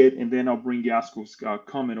say it, and then I'll bring Fiasco's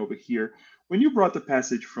comment over here. When you brought the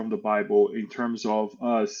passage from the Bible in terms of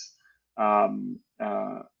us, um,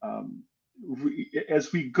 uh, um,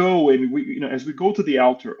 as we go and as we go to the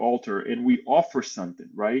altar and we offer something,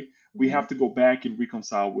 right? We Mm-hmm. have to go back and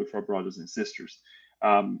reconcile with our brothers and sisters.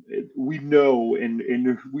 We know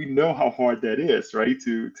and we know how hard that is, right?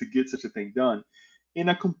 To get such a thing done. In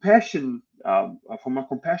a compassion, from a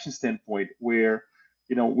compassion standpoint, where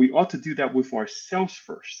we ought to do that with ourselves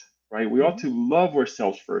first, right? We ought Mm-hmm. to love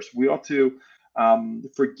ourselves first. We ought to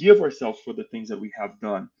forgive ourselves for the things that we have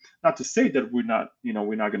done. Not to say that we're not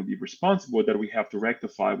going to be responsible, that we have to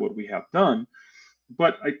rectify what we have done,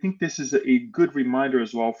 but I think this is a good reminder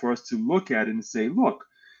as well for us to look at it and say, look,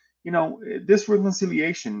 this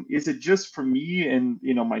reconciliation, is it just for me and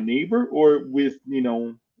my neighbor, or with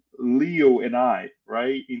Leo and I,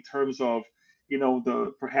 right? In terms of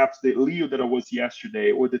the perhaps the Leo that I was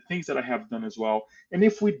yesterday, or the things that I have done as well. And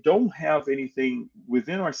if we don't have anything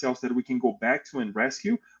within ourselves that we can go back to and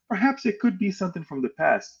rescue, perhaps it could be something from the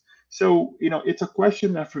past. So it's a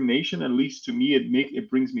question affirmation. At least to me, it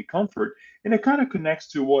brings me comfort, and it kind of connects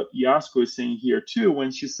to what Yasko is saying here too, when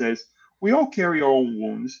she says we all carry our own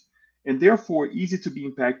wounds, and therefore easy to be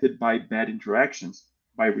impacted by bad interactions,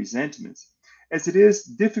 by resentments. As it is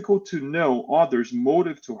difficult to know others'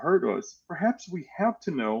 motive to hurt us, perhaps we have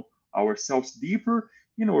to know ourselves deeper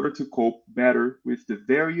in order to cope better with the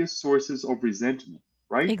various sources of resentment,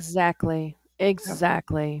 right? Exactly. Yeah.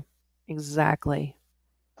 Exactly. Exactly.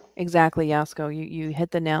 Exactly, Yasko. You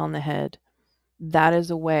hit the nail on the head. That is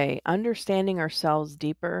a way, understanding ourselves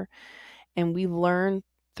deeper. And we learn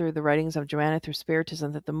through the writings of Joanna, through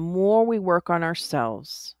Spiritism, that the more we work on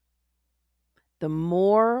ourselves, the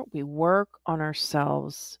more we work on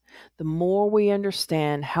ourselves, the more we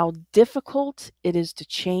understand how difficult it is to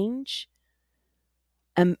change.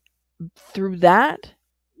 And through that,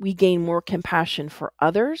 we gain more compassion for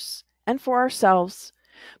others and for ourselves.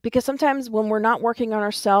 Because sometimes when we're not working on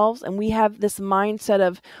ourselves and we have this mindset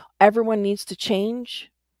of everyone needs to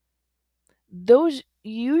change, those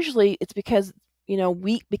usually it's because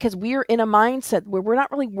we're in a mindset where we're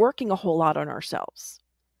not really working a whole lot on ourselves.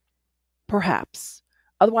 Perhaps.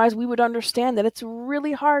 Otherwise, we would understand that it's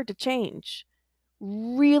really hard to change.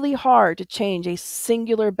 Really hard to change a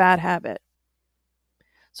singular bad habit.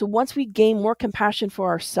 So once we gain more compassion for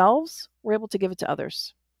ourselves, we're able to give it to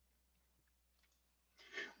others.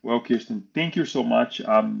 Well, Kirsten, thank you so much.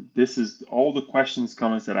 This is all the questions,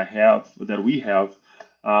 comments that we have.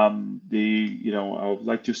 I would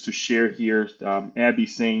like just to share here. Abby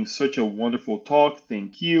saying, such a wonderful talk.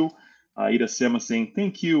 Thank you. Ida Sema saying,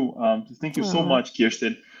 thank you. Thank you so Oh, much,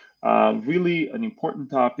 Kirsten. Really an important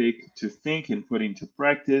topic to think and put into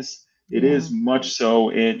practice. It yeah. is much so,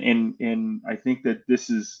 and I think that this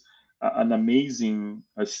is an amazing,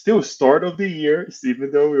 still start of the year, even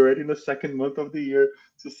though we're already in the second month of the year,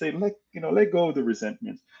 to say let go of the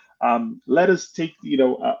resentment. Let us take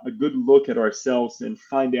a good look at ourselves and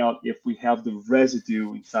find out if we have the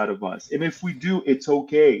residue inside of us, and if we do, it's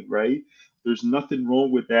okay, right? There's nothing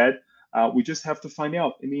wrong with that. We just have to find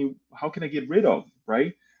out. I mean, how can I get rid of,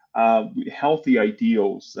 right? Healthy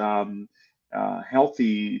ideals,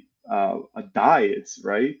 healthy diets,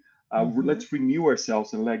 right? Let's renew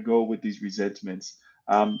ourselves and let go with these resentments.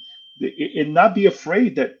 Um, and not be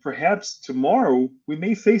afraid that perhaps tomorrow we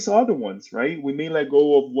may face other ones, right? We may let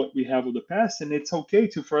go of what we have of the past, and it's okay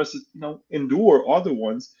to for us to, endure other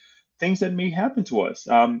ones, things that may happen to us.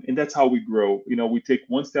 And that's how we grow. We take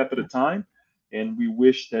one step at a time, and we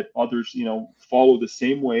wish that others, follow the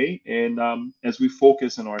same way. And as we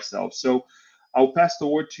focus on ourselves, so I'll pass the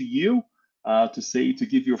word to you to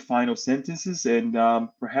give your final sentences, and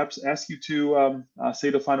perhaps ask you to say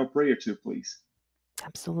the final prayer too, please.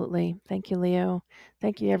 Absolutely. Thank you, Leo.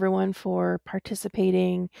 Thank you, everyone, for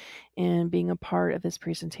participating and being a part of this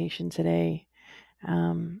presentation today.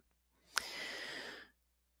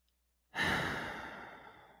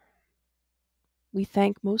 We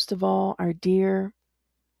thank most of all our dear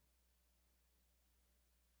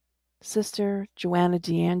sister, Joanna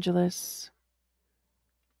de Angelis,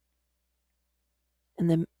 and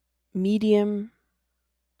the medium,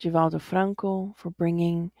 Divaldo Franco, for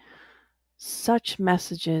bringing such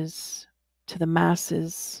messages to the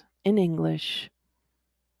masses in English,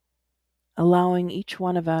 allowing each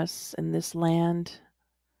one of us in this land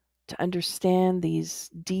to understand these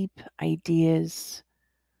deep ideas.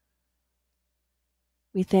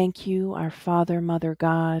 We thank you, our Father, Mother,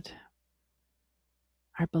 God,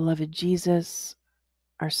 our beloved Jesus,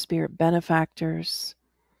 our spirit benefactors,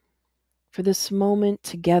 for this moment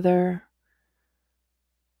together,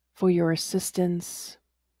 for your assistance,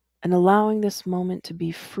 and allowing this moment to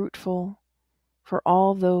be fruitful for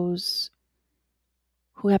all those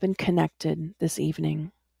who have been connected this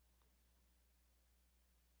evening.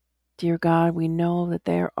 Dear God, we know that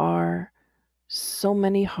there are so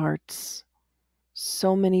many hearts,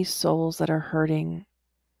 so many souls that are hurting.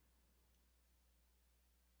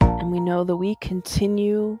 And we know that we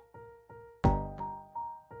continue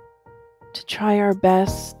to try our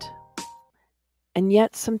best, and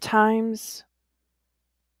yet sometimes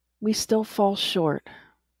we still fall short.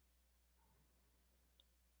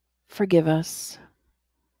 Forgive us.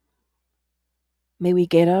 May we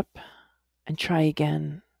get up and try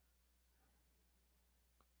again.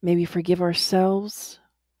 May we forgive ourselves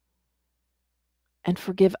and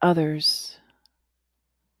forgive others.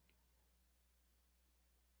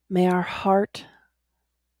 May our heart,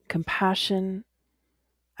 compassion,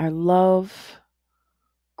 our love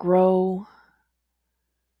grow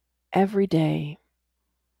every day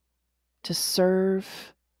to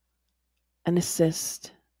serve and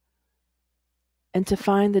assist, and to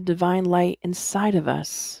find the divine light inside of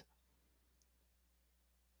us,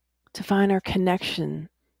 to find our connection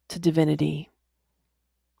to divinity.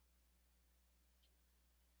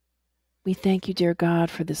 We thank you, dear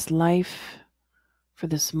God, for this life, for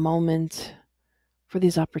this moment, for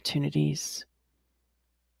these opportunities.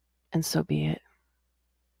 And so be it.